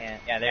can.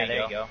 Yeah, there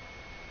you go.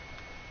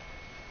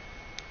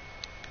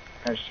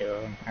 There's 2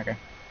 of them. Okay.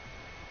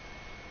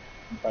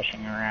 I'm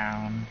pushing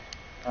around.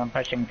 I'm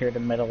pushing through the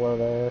middle of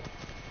the...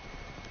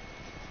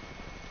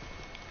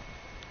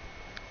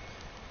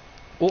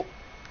 Oh,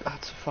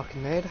 that's a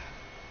fucking nade.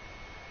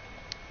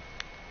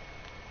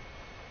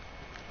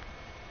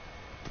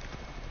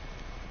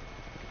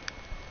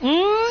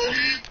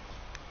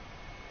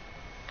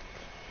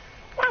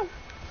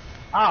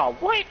 Oh,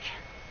 what?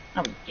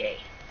 That was gay.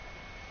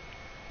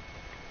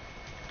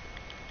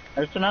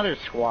 There's another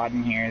squad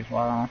in here as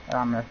well. They're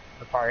on the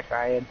far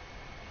side.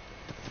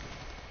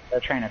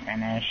 They're trying to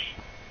finish.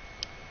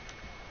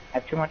 I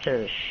have too much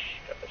of a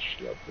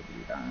shield to do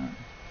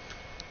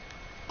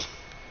that.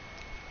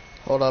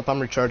 Hold up,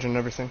 I'm recharging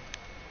everything.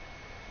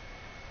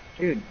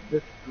 Dude,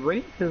 this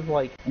race is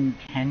like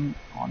intent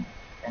on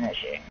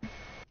finishing.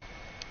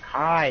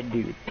 God,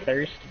 dude,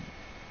 thirsty.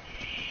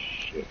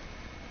 Shit.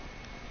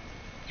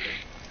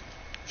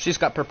 She's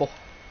got purple.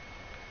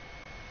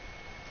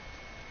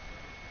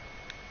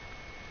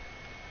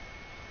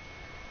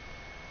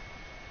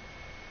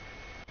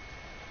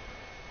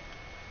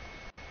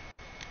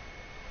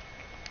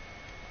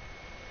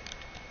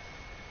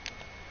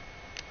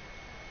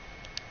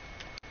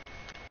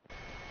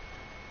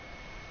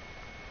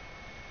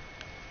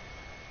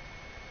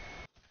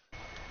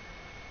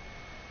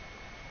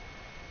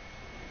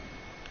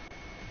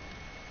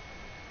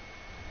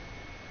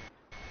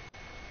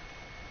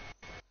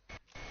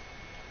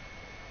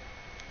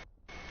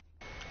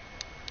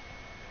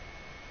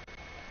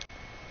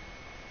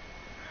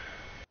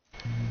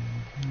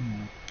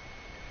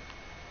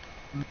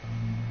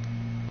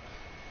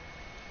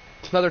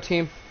 Another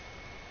team.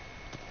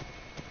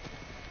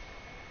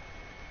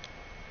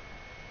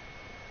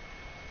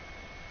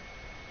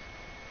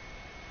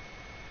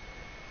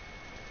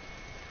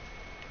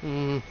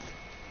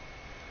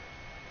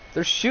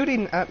 They're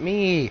shooting at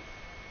me.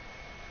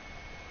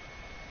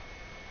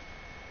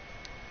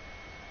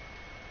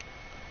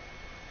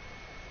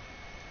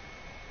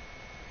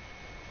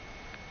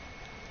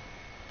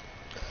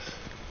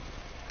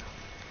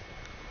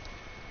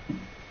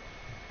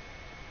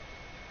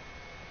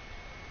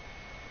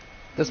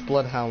 This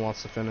bloodhound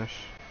wants to finish.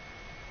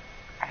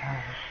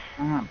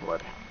 I'm not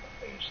bloodhound, but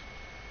there's...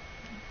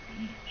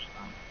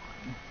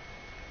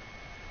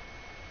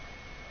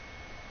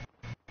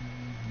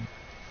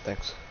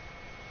 Thanks.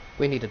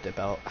 We need to dip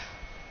out.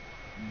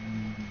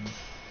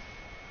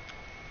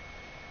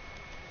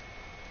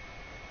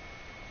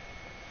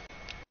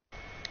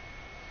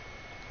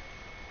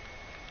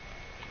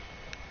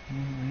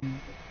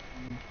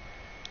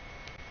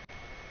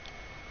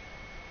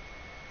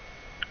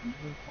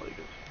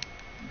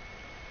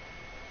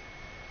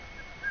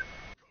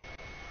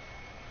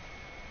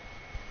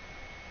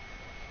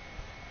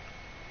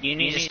 You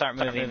need to start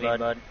moving,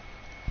 bud.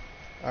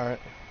 Alright.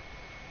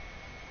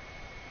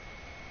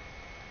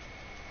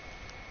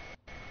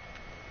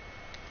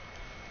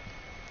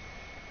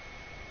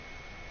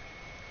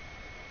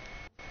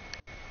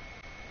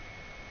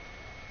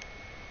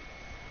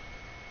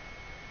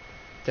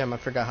 Damn, I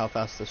forgot how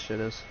fast this shit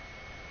is.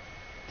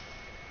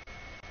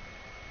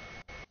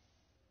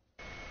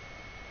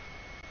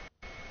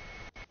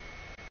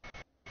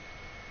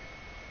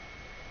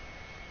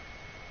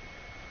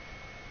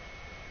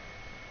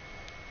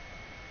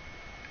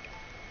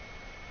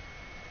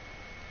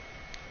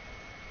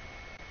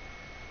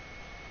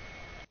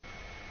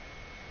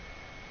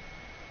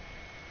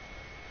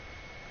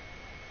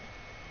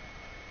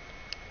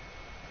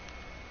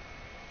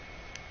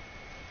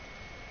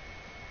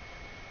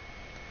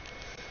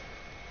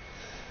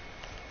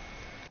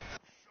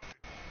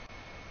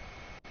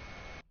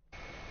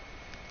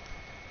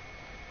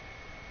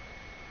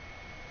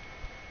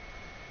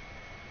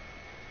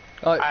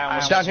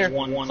 I down here.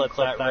 One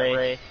clip that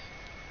ray.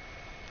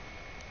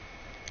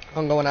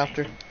 I'm going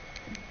after.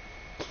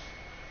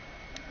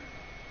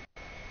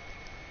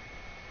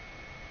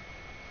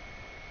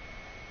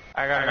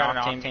 I got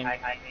an octane.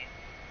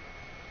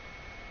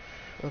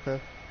 Okay.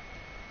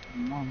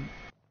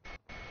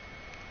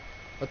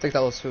 I think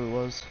that was who it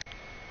was.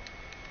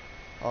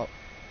 Oh.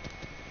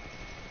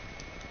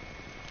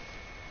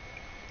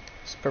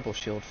 It's purple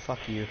shield, fuck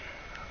you.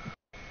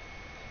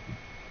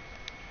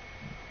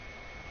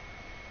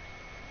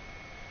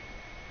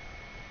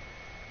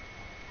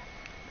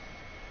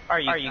 Are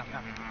you?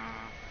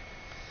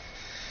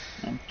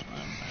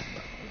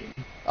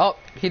 Oh,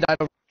 he died.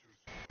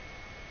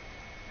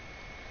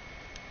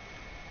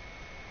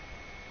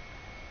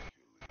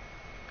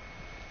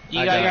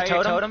 You got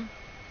your totem?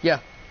 Yeah.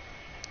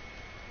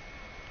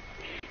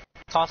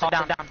 Toss it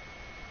down.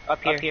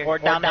 Up here. Or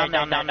down there.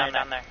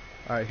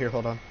 Alright, here,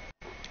 hold on.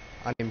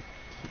 I need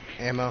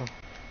ammo.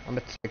 I'm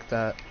gonna take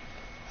that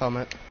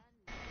helmet.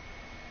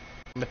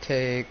 I'm gonna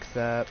take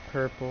that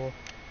purple.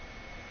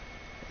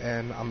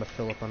 And I'm gonna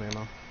fill up on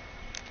ammo.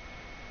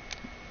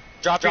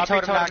 Drop your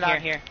totem down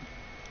here.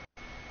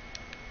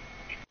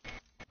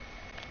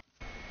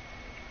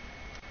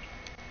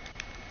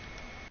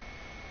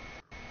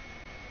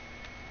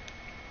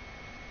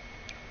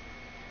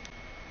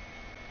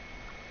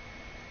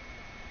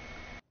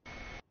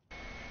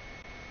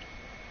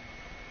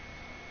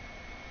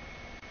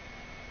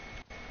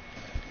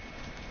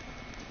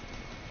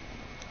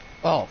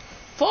 Oh,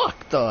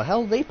 fuck the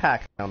hell they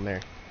packed down there.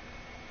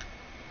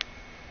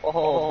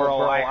 Oh,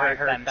 bro, I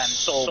hurt them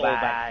so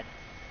bad.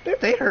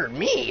 Dude, they hurt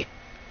me.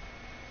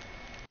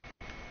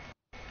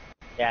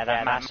 Yeah,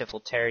 that mastiff will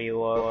tear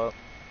you up.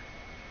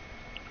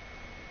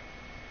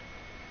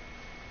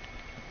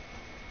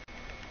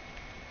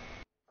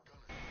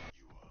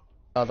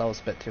 Oh, that was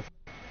a bit too.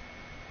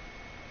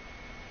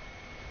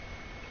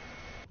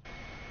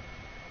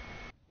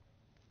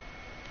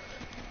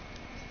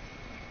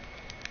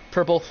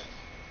 Purple.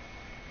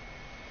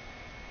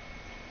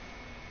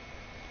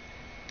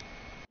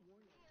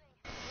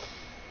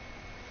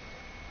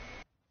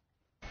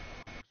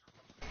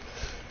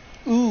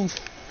 Ooh,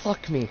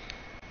 fuck me.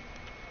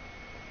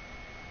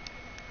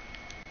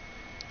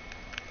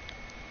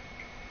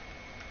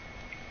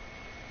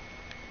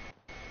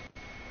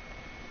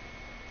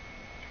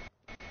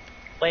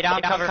 Lay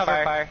down, cover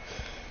fire.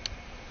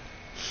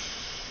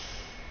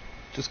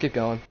 Just keep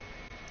going.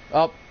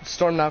 Oh,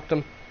 storm knocked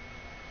him.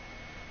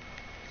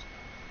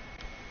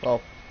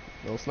 Well,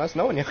 it was nice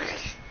knowing you.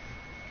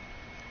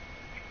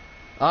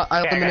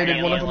 I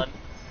eliminated one of them.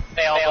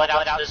 They all bled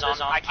out the zone.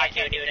 I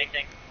can't do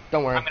anything.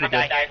 Don't worry, I'm gonna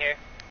die here.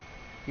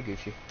 You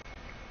Gucci.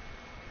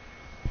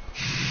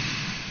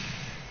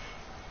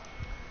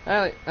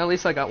 At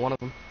least I got one of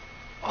them.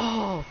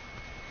 Oh,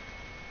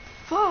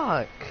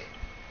 fuck.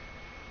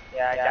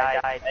 Yeah,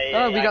 I died.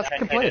 Oh, we got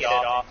second place.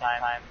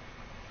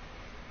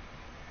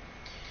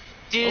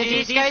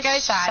 Dude, these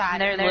guys sat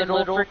in their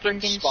little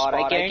freaking spot.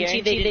 I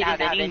guarantee they didn't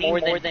have any more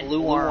than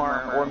blue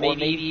armor, or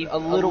maybe a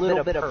little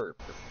bit of perp.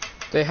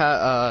 They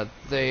had,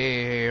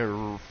 they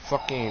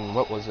fucking,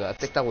 what was it? I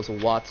think that was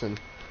Watson.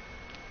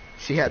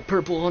 She had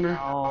purple on her.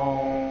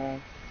 No.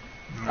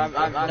 I'm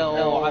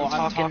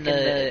talking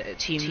the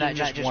team that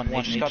just won.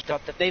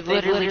 They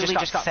literally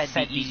just got fed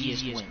the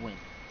easiest win.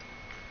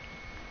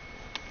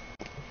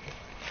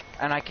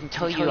 And I can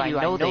tell you, I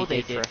know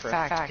they did for a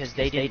fact, because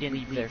they didn't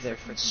leave their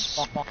freaking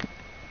spawn.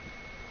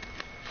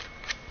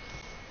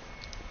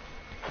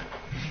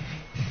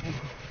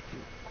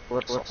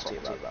 Let's see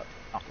about that.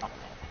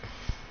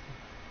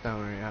 Don't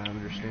worry, I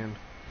understand.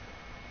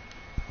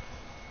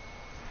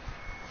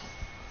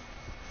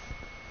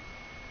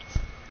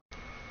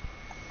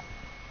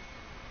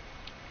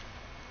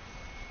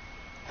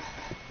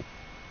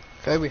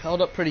 Okay, we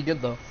held up pretty good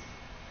though.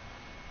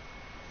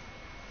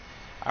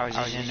 I was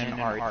using an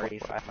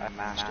RE5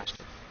 master.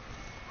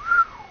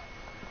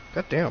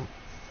 God damn.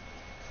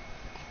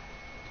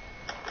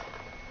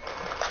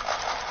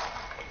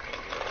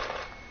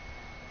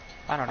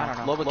 I don't know.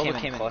 Loba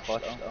came in clutch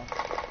though.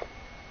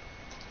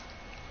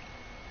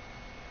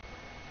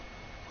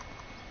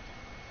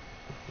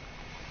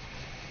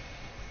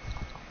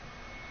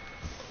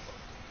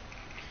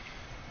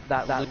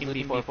 That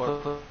looting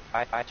before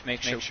I had to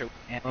make sure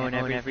ammo and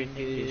everything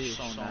is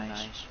so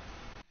nice.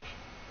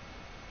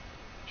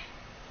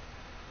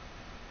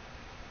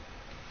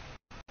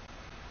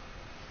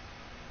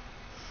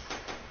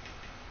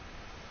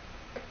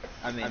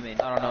 I mean,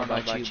 I don't know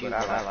about you, but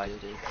I like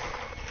it.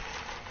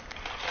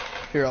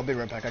 Here, I'll be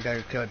right back. I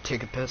gotta go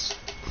take a piss.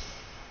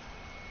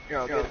 You're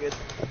all good.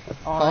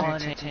 Huh?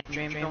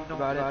 Dream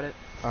about it.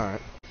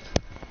 Alright.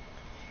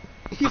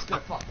 He's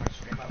gonna fuck my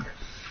stream over.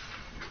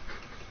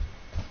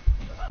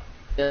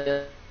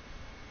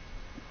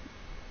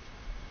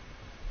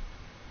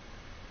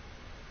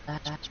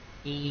 That's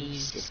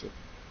easy.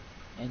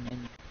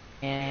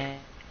 And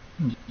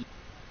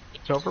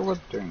It's over with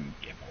doing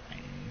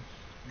giveaways.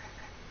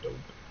 Dope.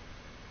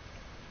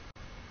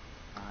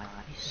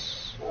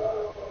 Nice.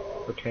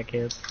 Go check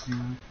it.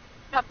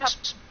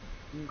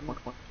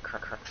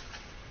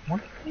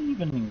 What did I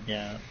even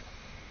get?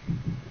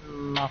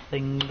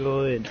 Nothing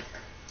good.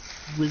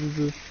 What is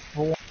this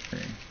for?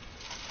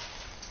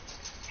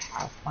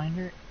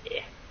 Pathfinder?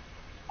 Eh.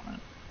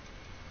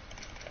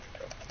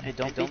 Hey,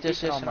 don't beat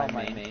this on my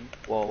main.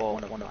 Well,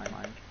 one of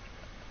mine.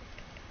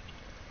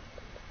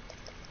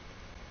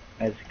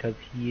 That's because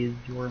he is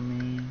your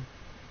main.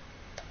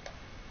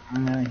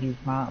 He's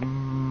not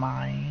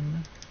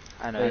mine.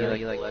 I know,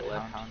 you like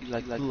Bloodhound. You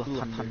like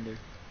Thunder.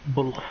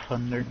 Bull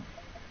Thunder.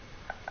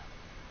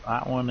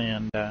 That one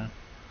and,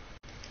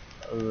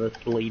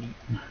 this lady.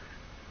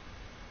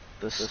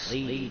 This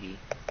lady.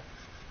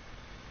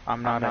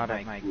 I'm not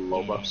at my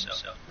Loba. game, so.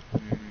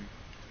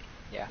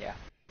 Yeah.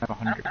 I have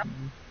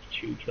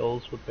 102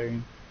 kills with her.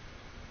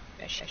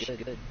 Yeah, she's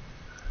good.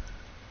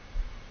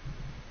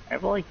 I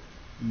have like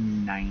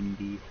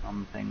 90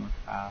 something with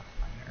Pathfinder.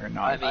 Or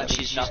not. I mean,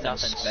 she's nothing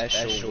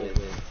special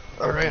with.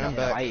 Alright, I'm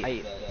back.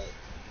 Fight, but,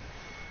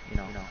 you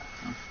know.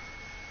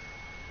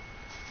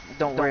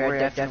 Don't worry,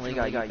 I definitely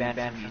got you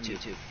banned from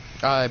YouTube.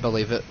 I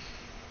believe it.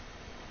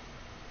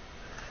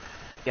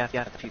 Yeah,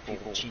 the people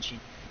cheat.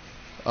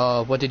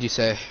 What did you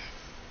say?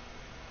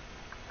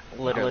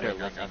 Literally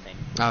nothing.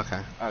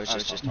 Okay. I was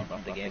just talking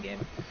about the game.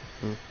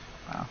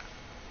 Wow.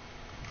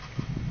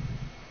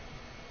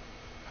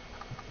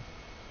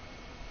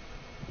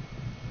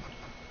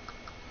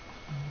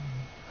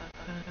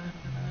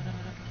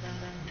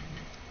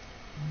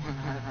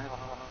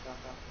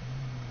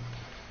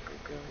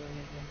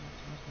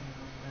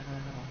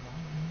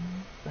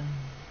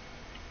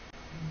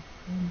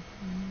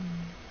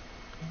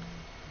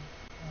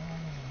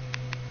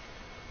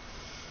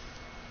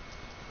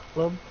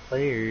 Club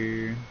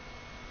player. What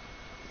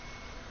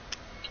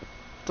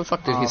the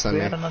fuck did he send we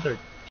me? had another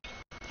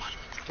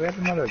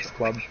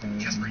club thing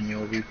here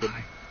we could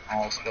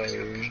all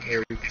play.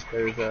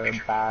 There's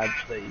a badge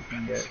that you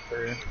can get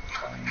for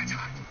playing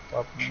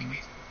club name.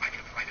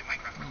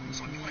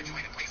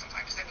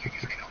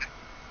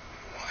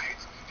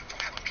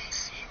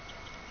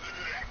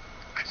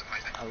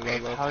 I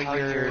love how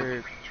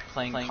you're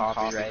playing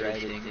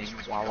copyrighted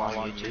things while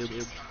on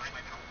YouTube.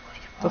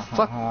 The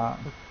fuck?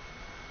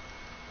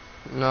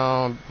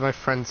 No, my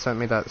friend sent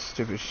me that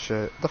stupid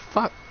shit. The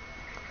fuck?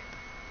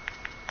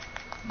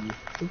 You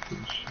stupid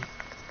shit.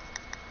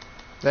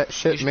 That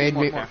shit made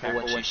me.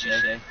 What you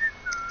say.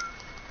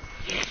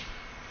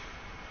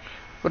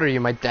 What are you,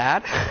 my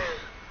dad?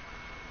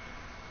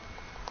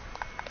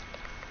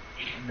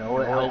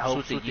 No, it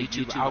helps with the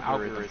YouTube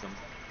algorithm.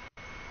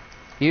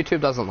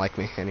 YouTube doesn't like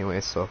me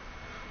anyway, so.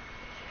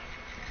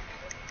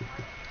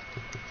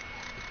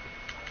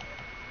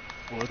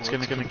 Well, it's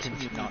gonna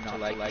continue not to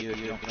like you if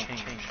you don't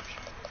change.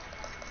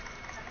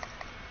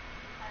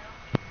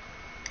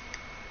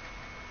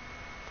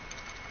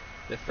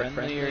 The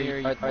friendlier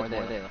you are, the more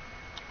they love.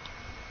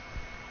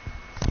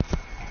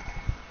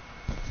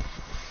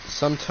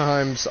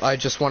 Sometimes I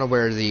just want to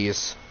wear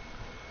these.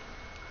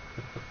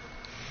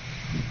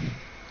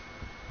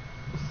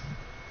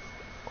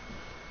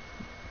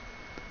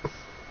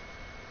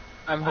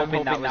 I'm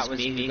hoping that was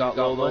me who got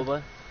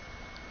Lola.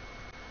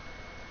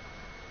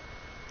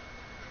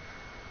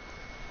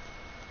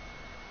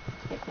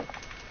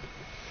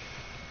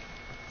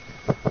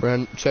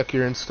 Brent, check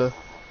your Insta.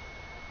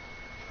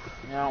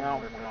 Yeah,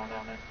 I'm working on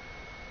it.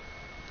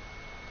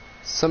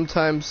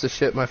 Sometimes the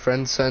shit my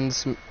friend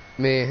sends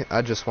me,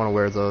 I just want to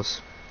wear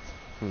those.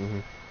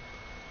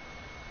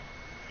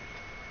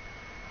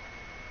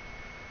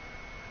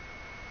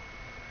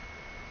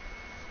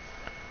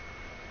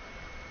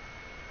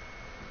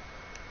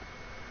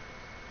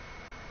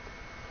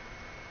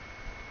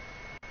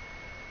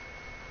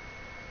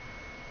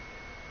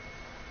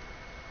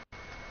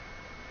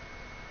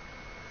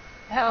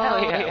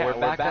 Hell yeah, we're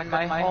back on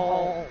my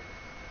home.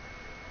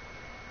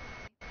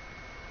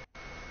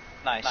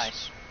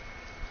 Nice.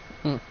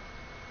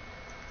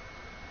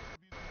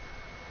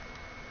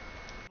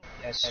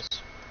 Yes.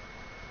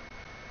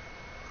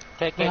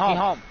 Take me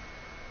home.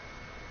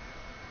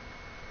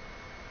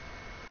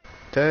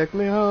 Take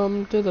me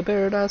home to the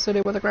paradise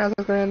city where the grass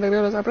is grand and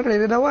the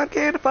opportunity. No one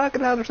can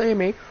fucking understand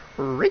me.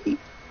 Free.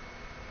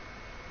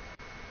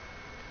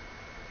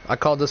 I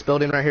called this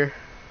building right here.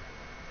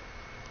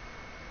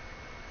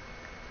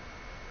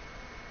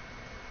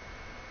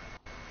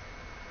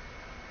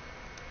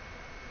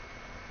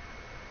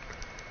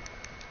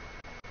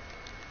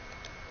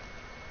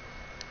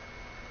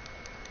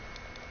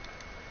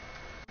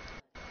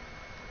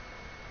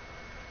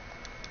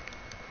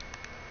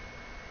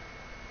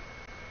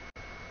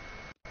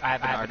 I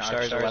have an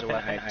arc stars weapon.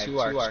 I have two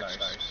arc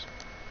stars.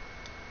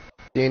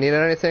 Do you need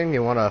anything?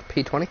 You want a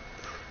P20?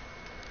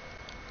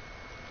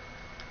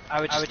 I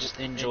would just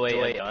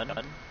enjoy a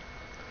gun.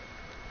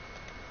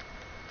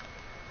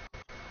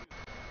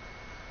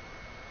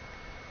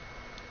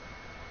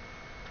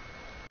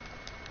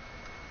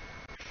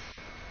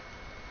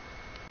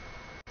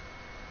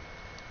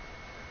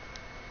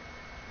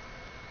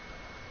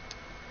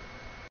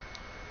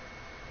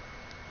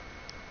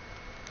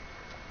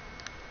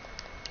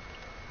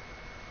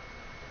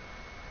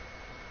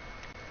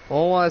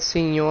 Hola,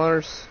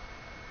 senors.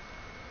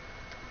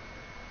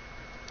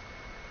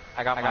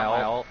 I got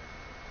my ult.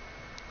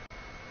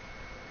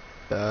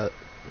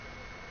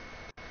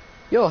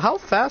 Yo, how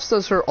fast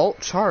does her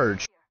ult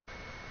charge?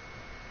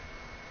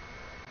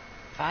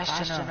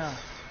 Fast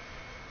enough.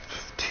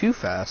 Too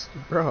fast,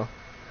 bro.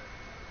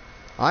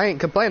 I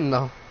ain't complaining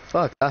though.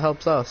 Fuck, that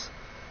helps us.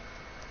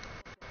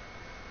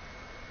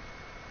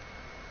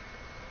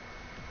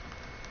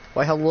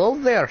 Why, hello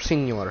there,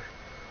 senor.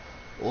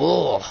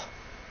 Oh,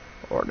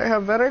 they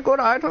have very good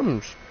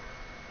items.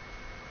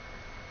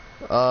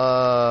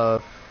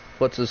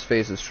 What's his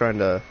face is trying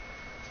to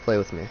play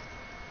with me.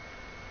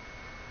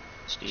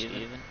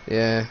 Steven?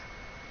 Yeah.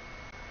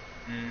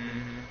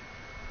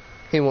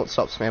 He won't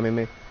stop spamming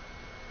me.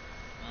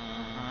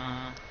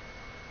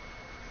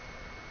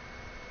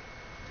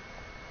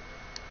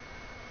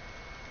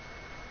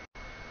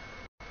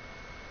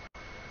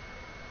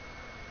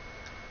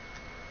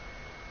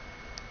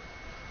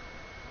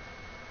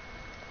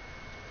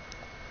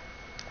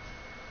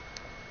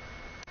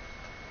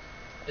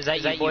 Is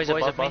that you boys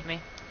above me?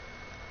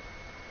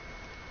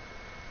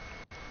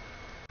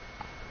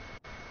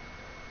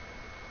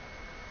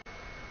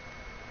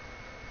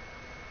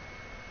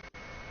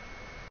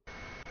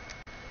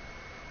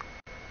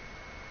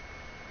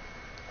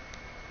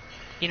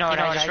 You know what,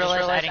 I just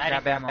realized I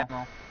didn't grab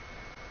ammo.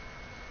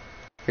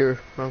 Here,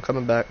 I'm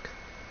coming back.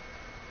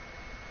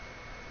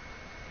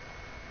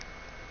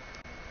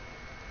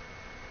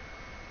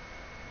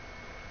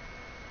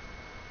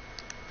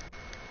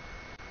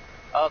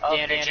 Oh,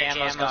 the energy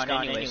ammo's gone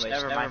anyways,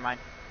 never mind.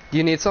 Do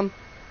you need some?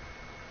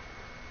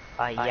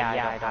 Yeah,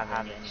 I don't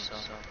have any, so...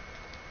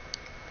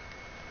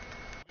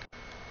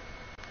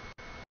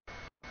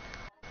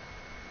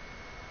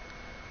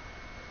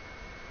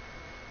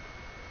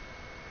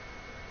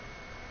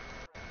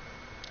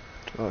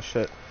 Oh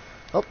shit.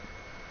 Oh.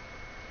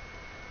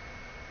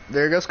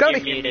 There goes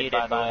Cody. You're muted,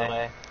 by the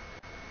way.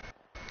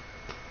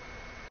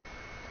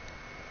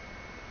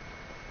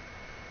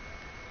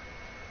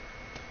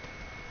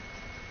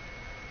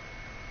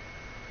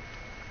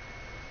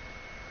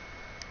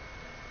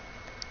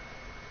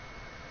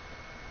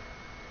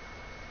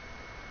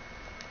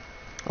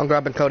 I'm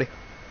grabbing Cody.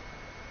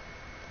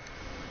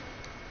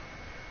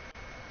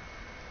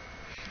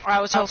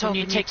 I was hoping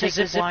you'd take the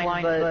zip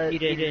line, but you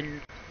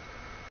didn't.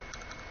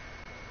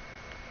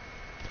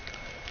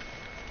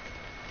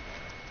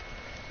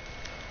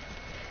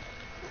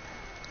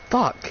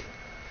 Fuck.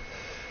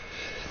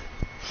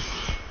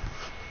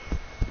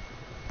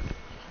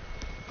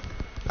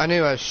 I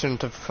knew I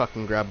shouldn't have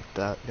fucking grabbed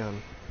that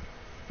gun.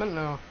 But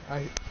no,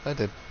 I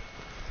did.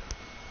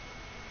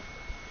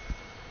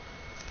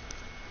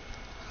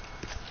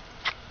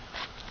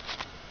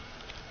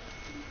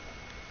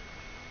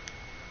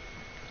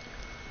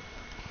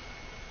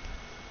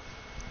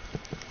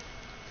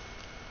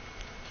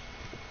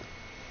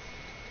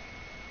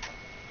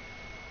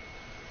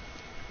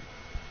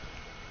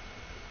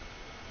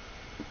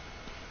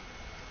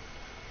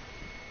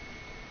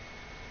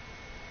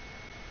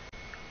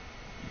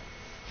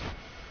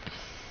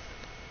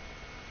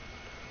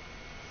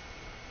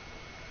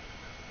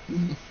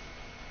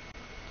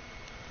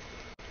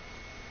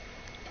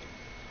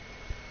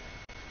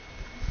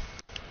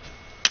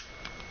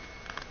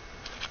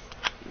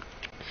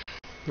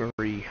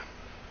 Marie.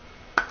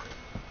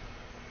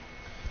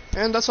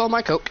 And that's all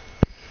my Coke.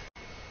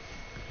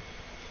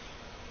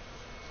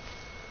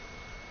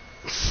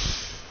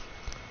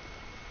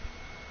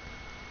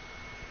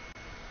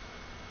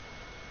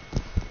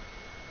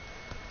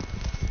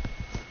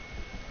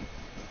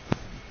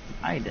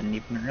 I didn't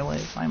even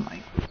realize my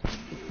mic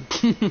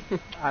was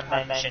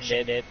I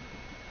mentioned it.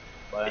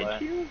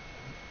 Did you?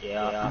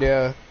 Yeah.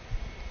 Yeah.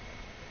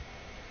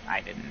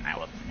 I didn't. I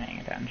wasn't paying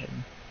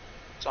attention.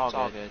 It's all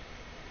good.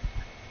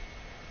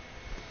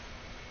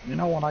 You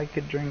know what I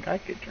could drink? I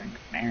could drink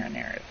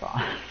marinara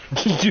sauce.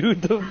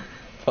 Dude, the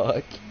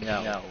fuck?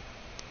 No.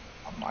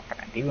 I'm not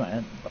gonna do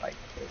it, but I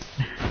could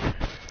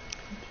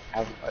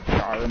have a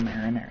jar of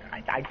marinara.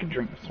 I could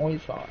drink soy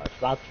sauce.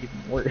 That's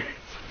even worse.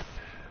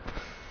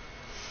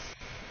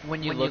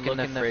 When you look in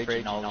the fridge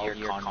and all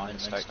your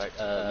condiments start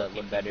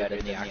looking better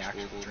than the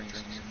actual drinks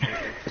in your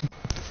burger.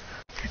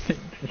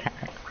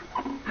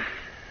 Exactly.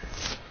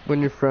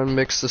 When your friend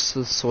mixes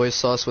the soy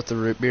sauce with the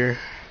root beer.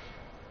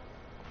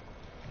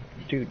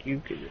 Dude,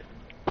 you could...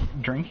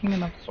 Drinking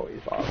enough soy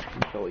sauce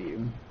can kill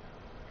you.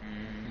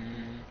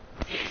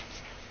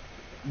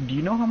 Do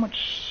you know how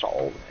much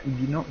salt... Do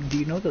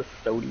you know the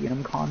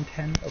sodium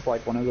content of,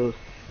 like, one of those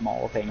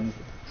small things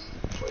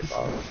of soy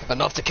sauce?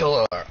 Enough to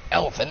kill an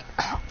elephant.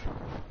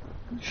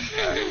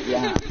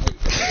 Yeah.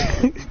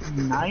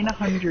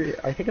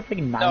 900... I think it's like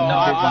 900... No,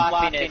 I'm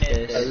laughing at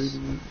this.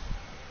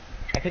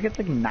 I think it's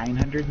like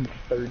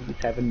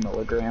 937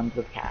 milligrams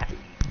of caffeine.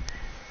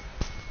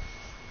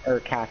 Or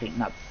caffeine,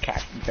 not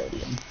caffeine,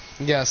 sodium.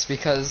 Yes,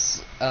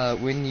 because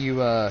when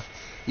you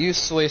use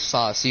soy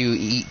sauce, you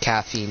eat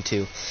caffeine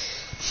too.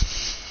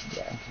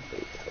 Yeah,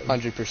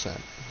 100%.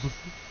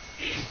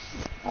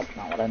 That's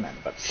not what I meant,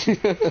 but...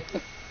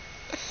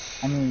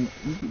 I mean,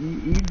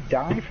 you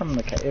die from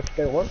the if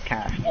there was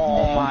caffeine.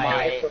 Oh you my.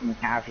 die from the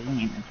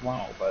caffeine as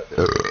well, but.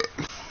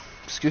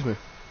 Excuse me.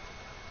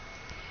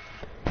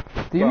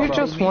 Do you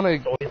just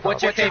want to?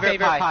 What's your favorite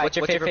pie? What's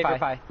your favorite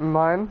pie?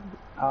 Mine?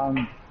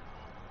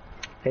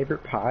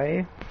 Favorite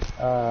pie?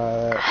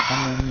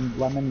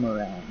 Lemon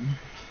meringue.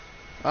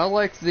 I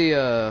like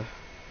the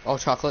all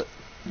chocolate.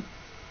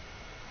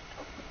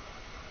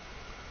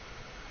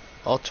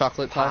 All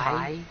chocolate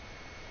pie.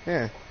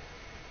 Yeah.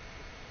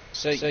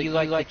 So you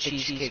like the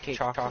cheesecake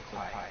chocolate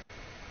pie?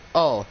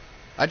 Oh,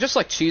 I just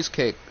like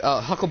cheesecake.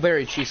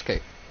 Huckleberry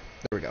cheesecake.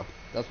 There we go.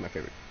 That's my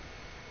favorite.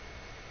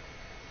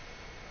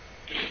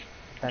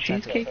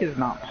 Cheesecake is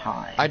not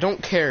pie. I don't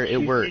care.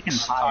 It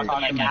works.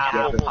 Like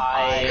apple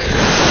pie.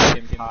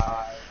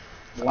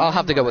 I'll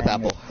have to go with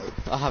apple.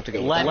 I'll have to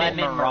go with Lemon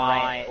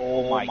meringue.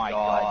 Oh my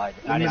god.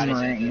 Lemon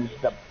meringue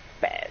is the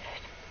best.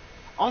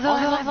 Although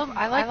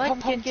I like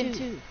pumpkin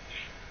too.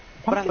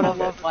 But I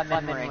love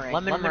lemon meringue.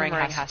 Lemon meringue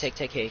has to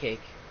take cake.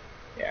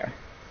 Yeah.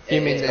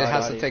 You mean it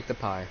has to take the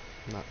pie,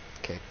 not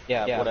cake.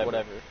 Yeah,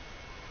 whatever.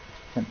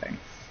 Same thing.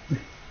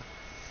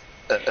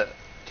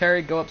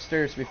 Terry, go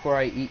upstairs before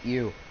I eat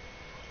you.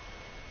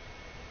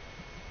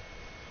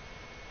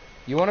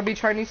 You want to be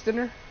Chinese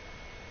dinner?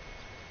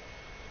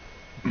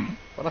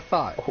 What I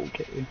thought.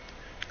 Okay.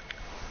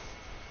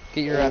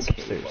 Get your ass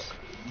upstairs.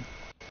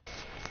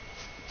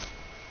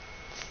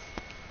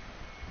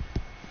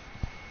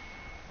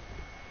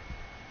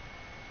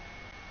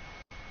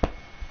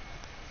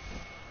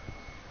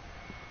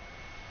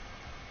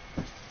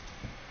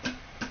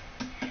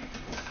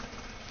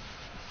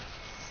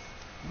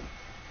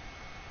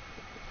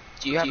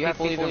 Do you have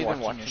people even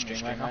watching your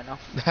stream right now?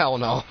 Hell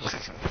no.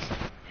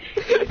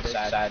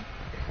 Sad.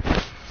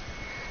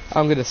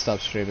 I'm gonna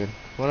stop streaming.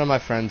 One of my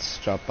friends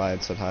dropped by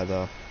and said hi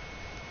though.